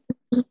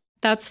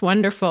 That's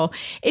wonderful.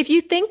 If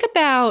you think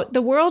about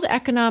the World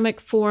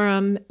Economic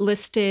Forum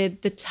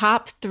listed the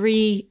top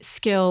 3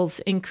 skills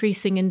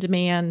increasing in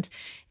demand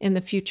in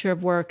the future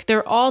of work,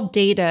 they're all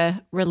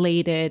data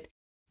related.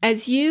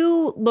 As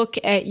you look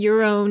at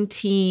your own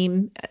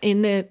team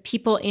in the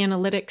people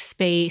analytics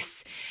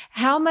space,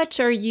 how much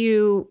are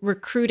you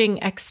recruiting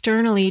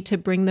externally to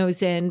bring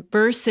those in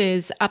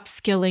versus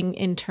upskilling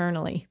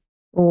internally?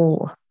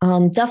 Oh,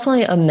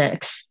 definitely a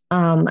mix.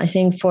 I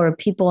think for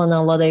people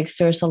analytics,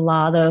 there's a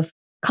lot of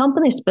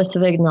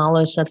company-specific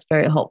knowledge that's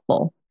very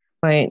helpful,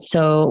 right?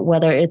 So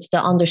whether it's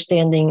the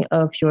understanding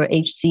of your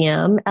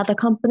HCM at the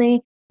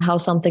company, how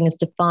something is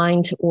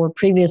defined, or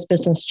previous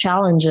business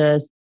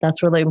challenges,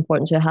 that's really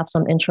important to have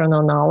some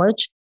internal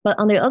knowledge. But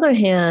on the other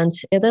hand,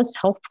 it is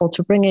helpful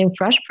to bring in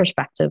fresh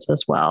perspectives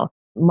as well.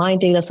 My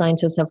data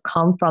scientists have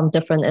come from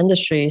different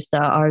industries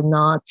that are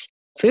not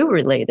field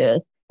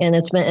related. And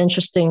it's been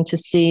interesting to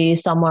see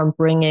someone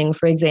bringing,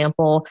 for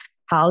example,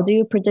 how do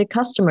you predict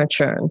customer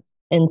churn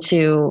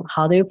into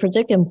how do you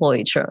predict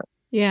employee churn?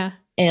 Yeah.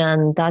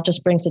 And that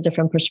just brings a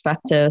different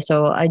perspective.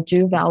 So I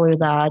do value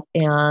that.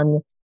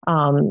 And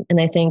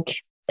I think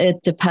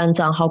it depends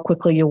on how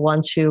quickly you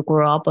want to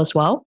grow up as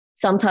well.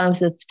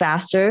 Sometimes it's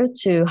faster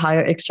to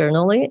hire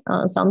externally.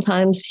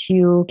 Sometimes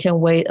you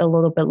can wait a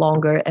little bit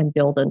longer and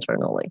build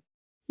internally.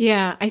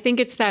 Yeah, I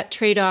think it's that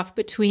trade-off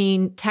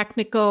between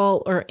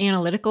technical or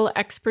analytical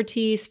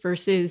expertise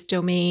versus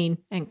domain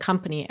and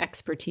company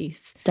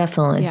expertise.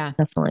 Definitely. Yeah.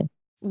 Definitely.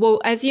 Well,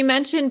 as you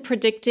mentioned,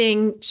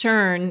 predicting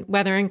churn,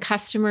 whether in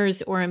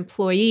customers or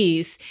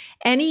employees,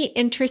 any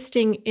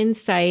interesting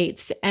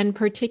insights and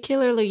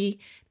particularly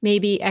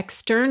maybe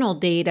external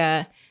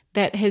data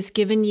that has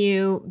given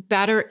you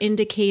better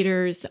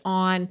indicators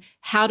on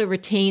how to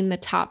retain the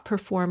top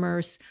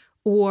performers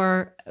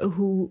or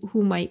who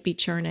might be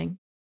churning?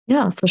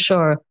 Yeah, for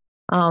sure.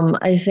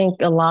 I think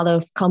a lot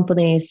of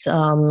companies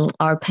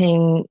are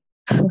paying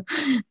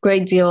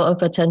great deal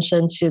of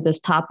attention to this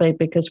topic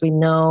because we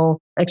know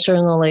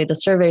externally the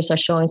surveys are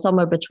showing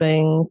somewhere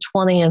between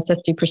 20 and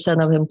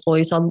 50% of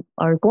employees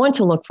are going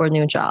to look for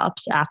new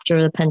jobs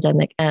after the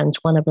pandemic ends,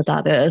 whenever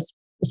that is.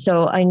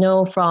 So I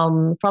know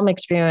from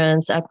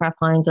experience at Kraft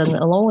Heinz and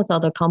along with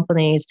other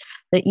companies,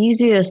 the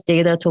easiest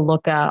data to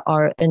look at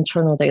are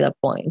internal data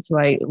points,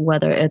 right?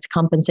 Whether it's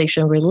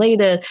compensation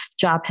related,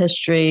 job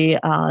history,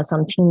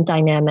 some team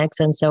dynamics,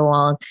 and so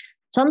on.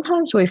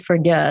 Sometimes we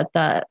forget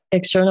that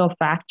external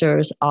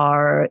factors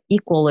are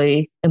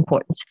equally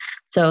important.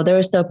 So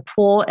there's the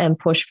pull and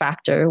push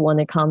factor when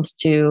it comes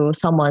to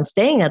someone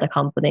staying at a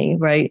company,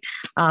 right?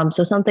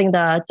 So something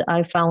that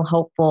I found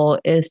helpful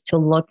is to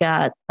look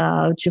at,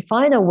 to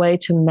find a way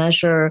to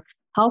measure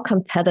how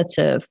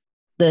competitive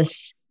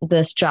this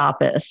job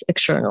is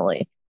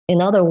externally.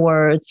 In other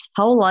words,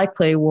 how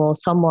likely will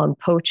someone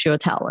poach your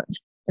talent?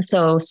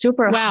 So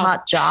super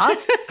hot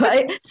jobs,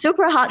 right?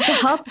 Super hot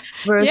jobs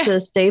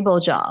versus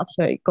stable jobs,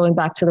 right? Going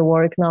back to the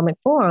World Economic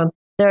Forum,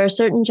 there are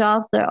certain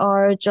jobs that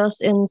are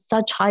just in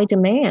such high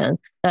demand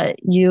that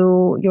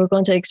you're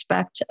going to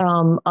expect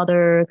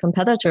other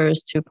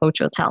competitors to poach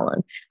your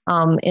talent.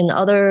 In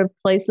other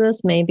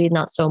places, maybe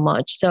not so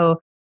much.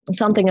 So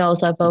something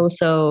else I've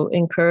also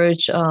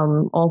encouraged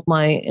all of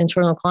my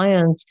internal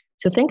clients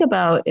to think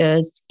about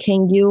is,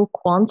 can you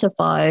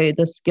quantify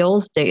the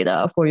skills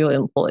data for your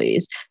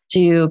employees?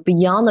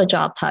 Beyond the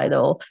job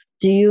title,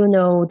 do you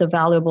know the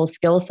valuable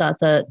skill set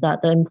that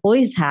the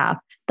employees have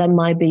that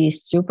might be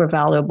super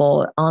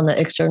valuable on the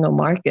external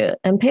market?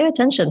 And pay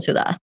attention to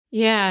that.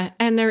 Yeah,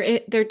 and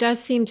there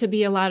does seem to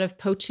be a lot of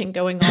poaching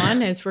going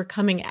on as we're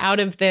coming out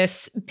of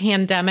this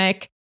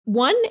pandemic.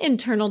 One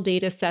internal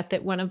data set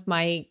that one of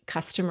my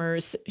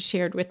customers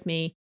shared with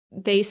me,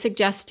 they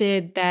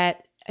suggested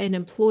that an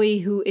employee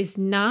who is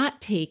not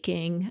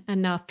taking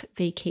enough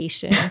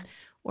vacation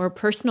or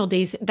personal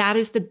days, that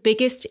is the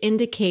biggest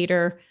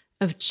indicator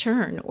of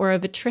churn or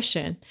of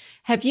attrition.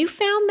 Have you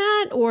found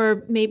that,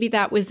 or maybe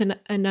that was an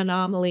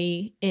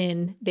anomaly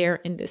in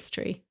their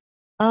industry?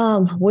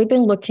 We've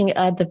been looking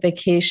at the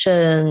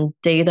vacation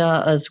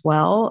data as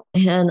well.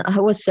 And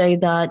I would say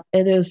that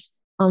it is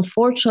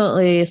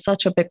unfortunately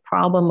such a big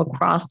problem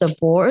across the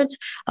board.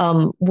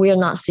 We are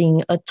not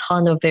seeing a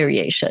ton of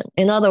variation.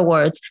 In other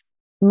words,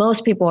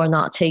 most people are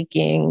not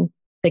taking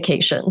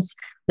vacations.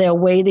 They're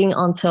waiting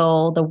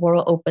until the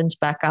world opens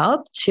back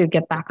up to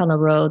get back on the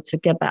road, to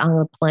get back on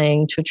the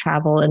plane, to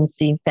travel and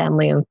see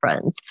family and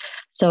friends.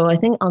 So I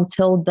think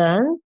until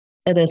then,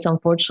 it is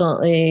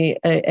unfortunately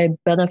a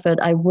benefit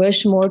I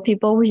wish more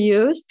people would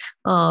use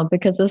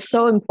because it's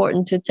so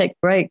important to take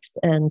breaks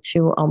and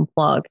to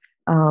unplug,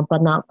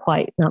 but not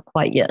quite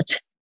yet.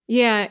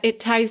 Yeah, it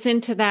ties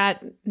into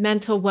that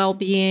mental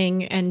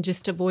well-being and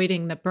just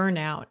avoiding the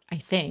burnout, I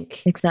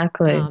think.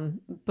 Exactly.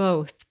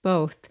 Both.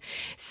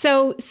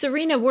 So,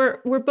 Serena,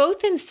 we're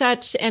both in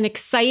such an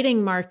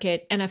exciting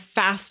market and a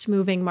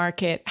fast-moving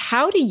market.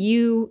 How do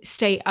you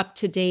stay up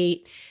to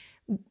date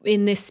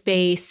in this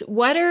space?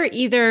 What are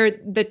either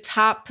the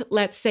top,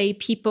 let's say,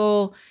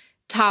 people,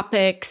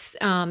 topics,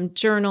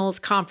 journals,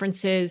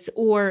 conferences,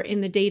 or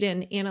in the data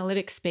and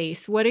analytics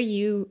space? What are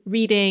you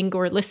reading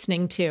or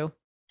listening to?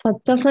 I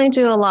definitely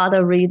do a lot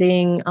of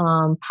reading,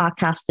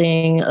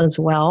 podcasting as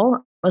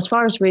well. As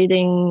far as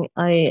reading,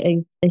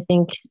 I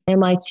think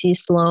MIT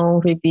Sloan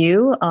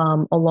Review,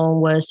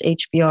 along with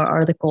HBR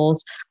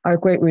articles, are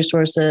great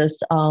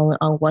resources on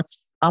what's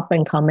up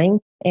and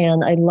coming.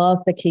 And I love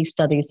the case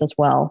studies as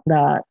well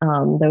that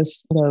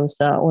those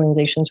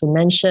organizations we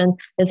mentioned.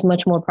 Is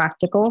much more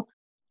practical.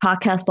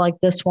 Podcasts like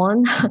this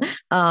one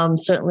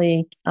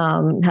certainly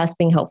has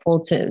been helpful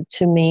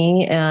to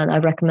me, and I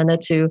recommend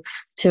it to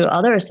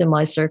others in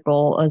my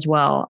circle as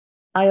well.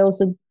 I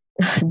also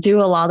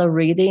do a lot of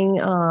reading.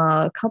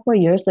 A couple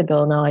of years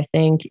ago now, I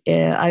think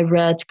I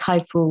read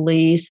Kai-Fu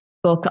Lee's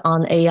book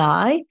on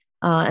AI,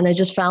 and I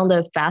just found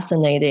it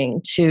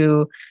fascinating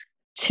to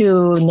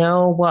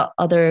know what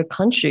other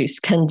countries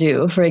can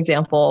do, for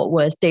example,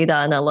 with data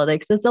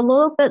analytics. It's a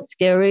little bit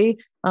scary,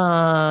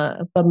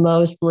 but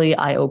mostly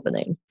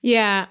eye-opening.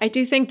 Yeah, I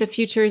do think the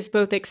future is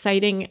both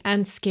exciting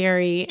and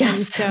scary. Yes.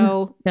 And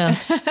so, yeah.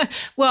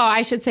 Well,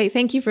 I should say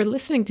thank you for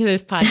listening to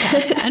this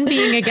podcast and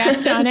being a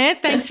guest on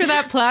it. Thanks for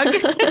that plug.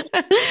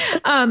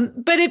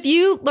 But if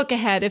you look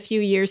ahead a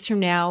few years from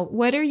now,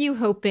 what are you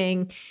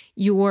hoping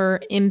your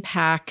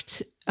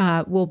impact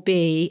will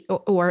be,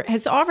 or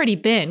has already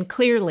been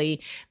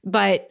clearly,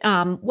 but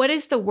what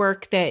is the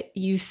work that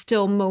you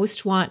still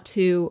most want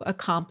to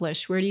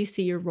accomplish? Where do you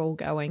see your role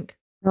going?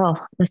 Oh,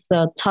 it's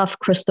a tough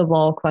crystal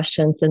ball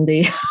question,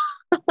 Cindy.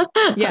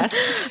 Yes.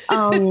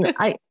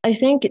 I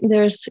think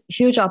there's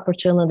huge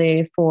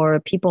opportunity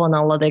for people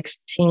analytics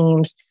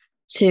teams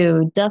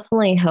to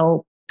definitely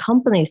help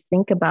companies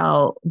think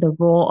about the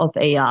role of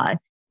AI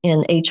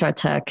in HR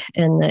tech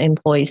in the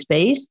employee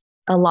space.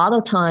 A lot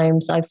of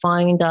times I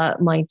find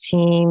that my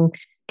team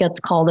gets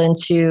called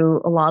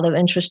into a lot of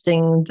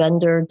interesting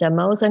vendor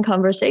demos and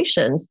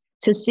conversations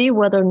to see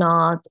whether or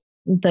not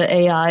the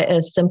AI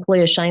is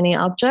simply a shiny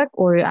object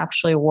or it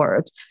actually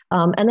works.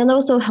 And then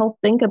also help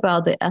think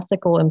about the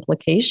ethical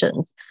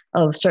implications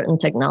of certain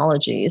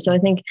technology. So I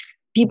think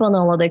people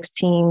analytics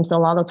teams, a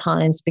lot of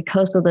times,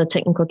 because of the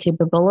technical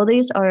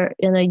capabilities, are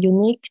in a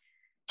unique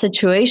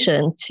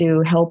situation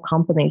to help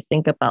companies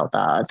think about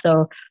that.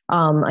 So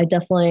I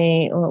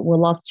definitely would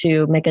love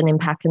to make an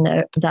impact in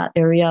that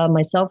area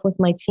myself with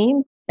my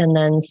team, and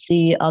then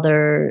see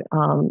other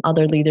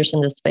leaders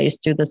in the space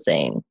do the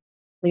same.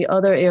 The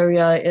other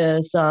area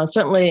is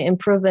certainly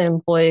improve the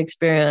employee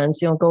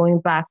experience. Going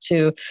back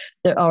to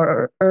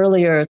our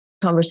earlier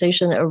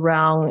conversation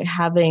around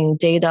having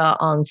data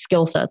on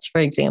skill sets, for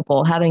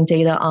example, having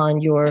data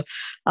on your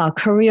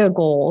career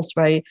goals,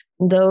 right?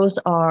 Those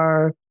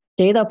are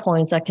data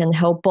points that can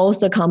help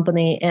both the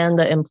company and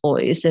the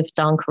employees if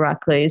done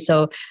correctly.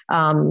 So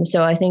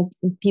I think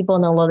people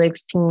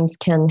analytics teams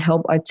can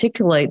help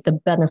articulate the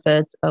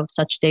benefits of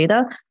such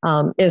data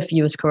if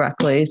used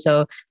correctly.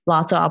 So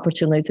lots of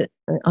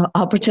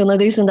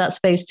opportunities in that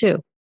space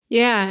too.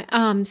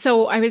 Yeah.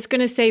 So I was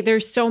going to say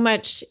there's so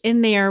much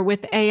in there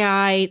with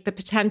AI, the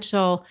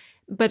potential,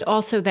 but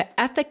also the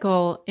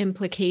ethical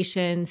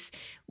implications.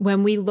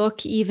 When we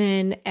look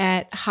even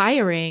at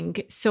hiring,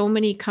 so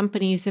many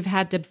companies have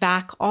had to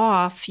back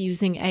off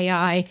using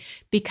AI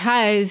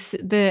because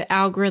the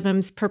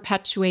algorithms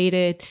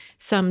perpetuated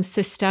some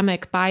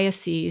systemic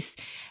biases.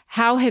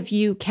 How have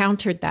you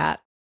countered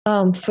that?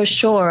 For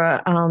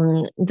sure.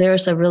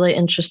 There's a really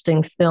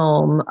interesting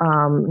film.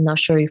 I'm not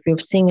sure if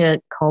you've seen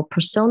it, called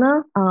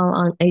Persona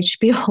on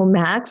HBO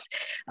Max,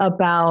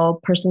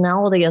 about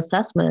personality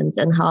assessments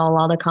and how a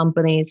lot of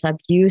companies have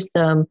used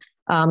them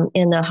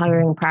in the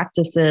hiring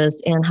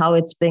practices and how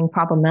it's been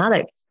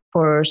problematic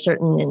for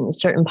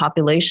certain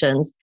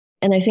populations.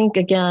 And I think,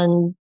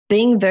 again,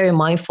 being very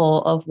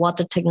mindful of what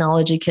the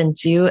technology can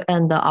do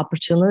and the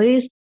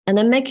opportunities, and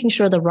then making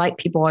sure the right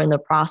people are in the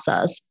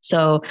process.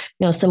 So,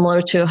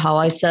 similar to how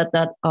I said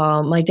that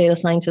my data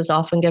scientists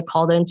often get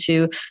called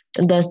into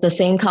the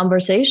same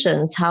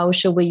conversations. How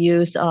should we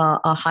use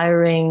a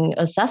hiring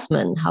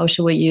assessment? How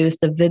should we use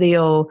the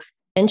video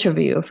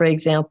interview, for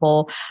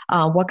example?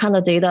 What kind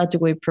of data do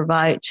we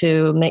provide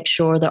to make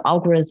sure the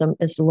algorithm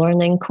is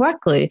learning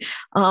correctly?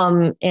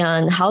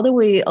 And how do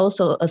we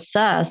also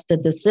assess the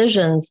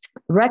decisions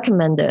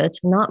recommended,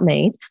 not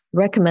made,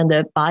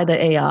 recommended by the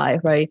AI,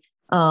 right?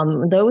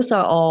 Those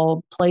are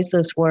all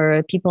places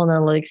where people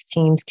analytics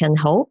teams can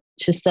help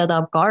to set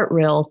up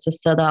guardrails, to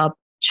set up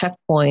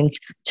checkpoints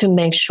to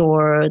make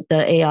sure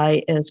the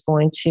AI is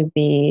going to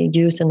be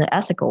used in an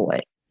ethical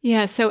way.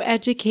 Yeah, so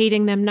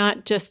educating them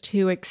not just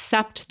to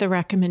accept the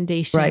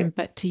recommendation,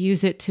 but to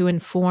use it to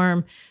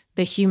inform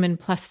the human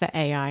plus the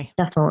AI.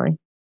 Definitely.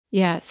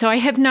 Yeah, so I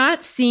have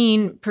not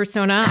seen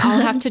Persona.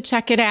 I'll have to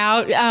check it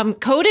out.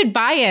 Coded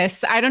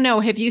Bias. I don't know.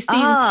 Have you seen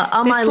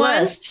on this my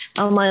one? list?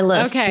 On my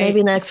list. Okay,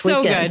 maybe next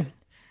weekend. Good.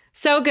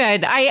 So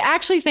good. I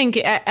actually think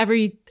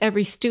every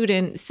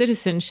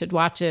citizen should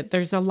watch it.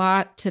 There's a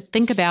lot to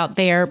think about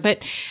there.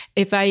 But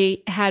if I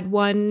had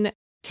one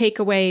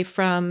takeaway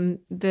from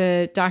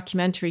the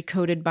documentary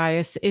Coded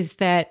Bias, is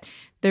that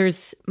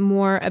there's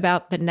more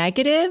about the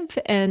negative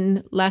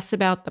and less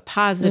about the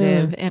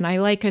positive. And I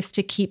like us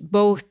to keep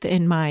both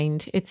in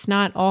mind. It's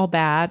not all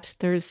bad.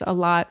 There's a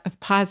lot of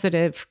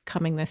positive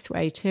coming this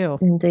way too.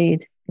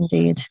 Indeed.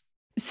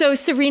 So,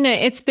 Serena,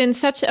 it's been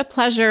such a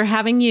pleasure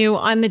having you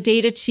on the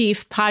Data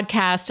Chief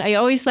podcast. I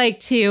always like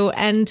to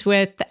end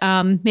with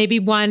maybe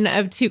one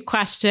of two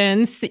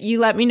questions. You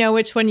let me know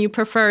which one you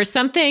prefer.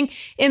 Something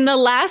in the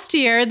last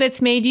year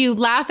that's made you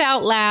laugh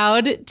out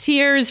loud,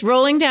 tears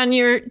rolling down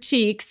your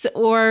cheeks,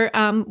 or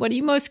what are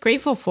you most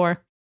grateful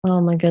for? Oh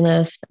my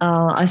goodness.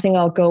 I think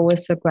I'll go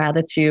with the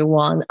gratitude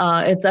one.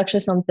 It's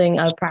actually something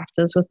I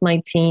practice with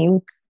my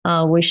team.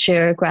 We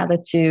share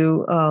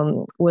gratitude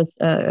with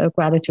a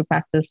gratitude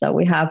practice that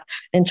we have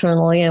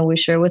internally, and we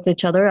share with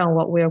each other on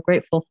what we are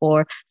grateful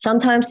for.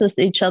 Sometimes it's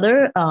each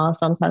other,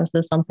 sometimes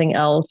it's something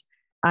else.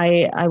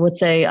 I would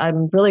say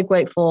I'm really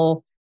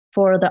grateful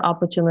for the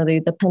opportunity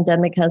the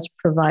pandemic has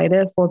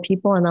provided for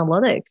people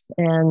analytics,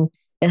 and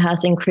it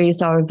has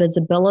increased our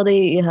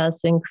visibility. It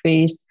has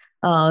increased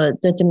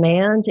the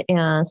demand,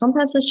 and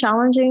sometimes it's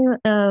challenging.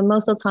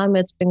 Most of the time,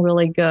 it's been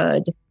really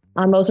good.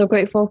 I'm also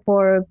grateful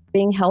for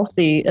being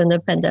healthy in the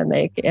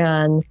pandemic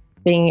and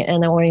being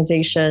an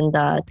organization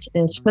that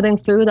is putting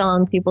food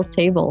on people's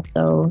table.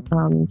 So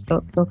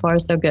far,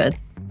 so good.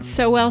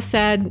 So well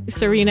said,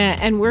 Serena.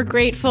 And we're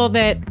grateful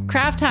that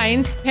Kraft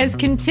Heinz has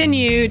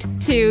continued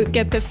to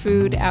get the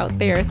food out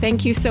there.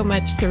 Thank you so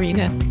much,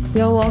 Serena.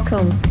 You're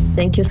welcome.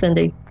 Thank you,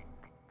 Cindy.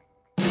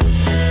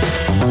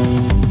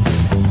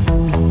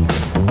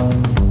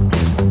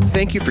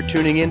 Thank you for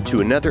tuning in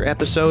to another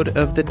episode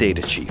of The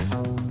Data Chief.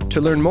 To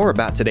learn more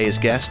about today's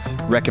guest,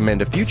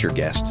 recommend a future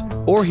guest,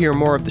 or hear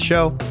more of the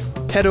show,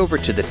 head over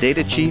to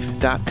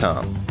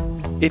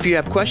thedatachief.com. If you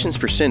have questions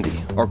for Cindy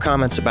or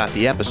comments about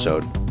the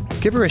episode,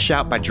 give her a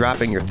shout by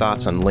dropping your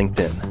thoughts on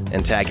LinkedIn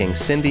and tagging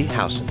Cindy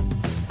Howson.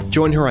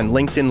 Join her on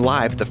LinkedIn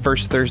Live the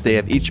first Thursday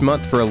of each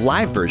month for a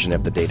live version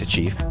of The Data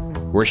Chief,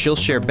 where she'll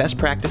share best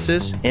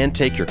practices and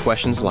take your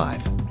questions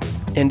live.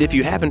 And if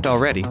you haven't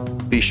already,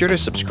 be sure to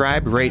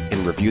subscribe, rate,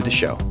 and review the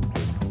show.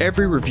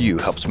 Every review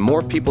helps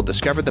more people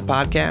discover the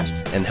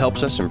podcast and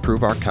helps us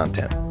improve our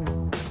content.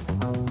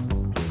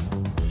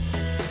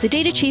 The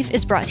Data Chief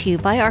is brought to you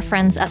by our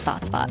friends at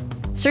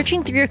ThoughtSpot.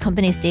 Searching through your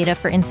company's data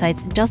for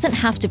insights doesn't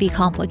have to be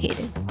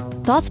complicated.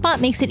 ThoughtSpot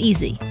makes it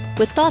easy.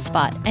 With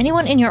ThoughtSpot,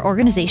 anyone in your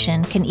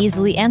organization can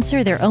easily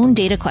answer their own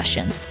data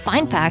questions,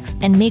 find facts,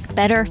 and make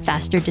better,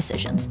 faster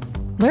decisions.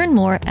 Learn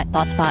more at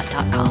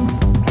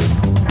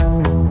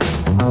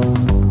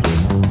thoughtspot.com.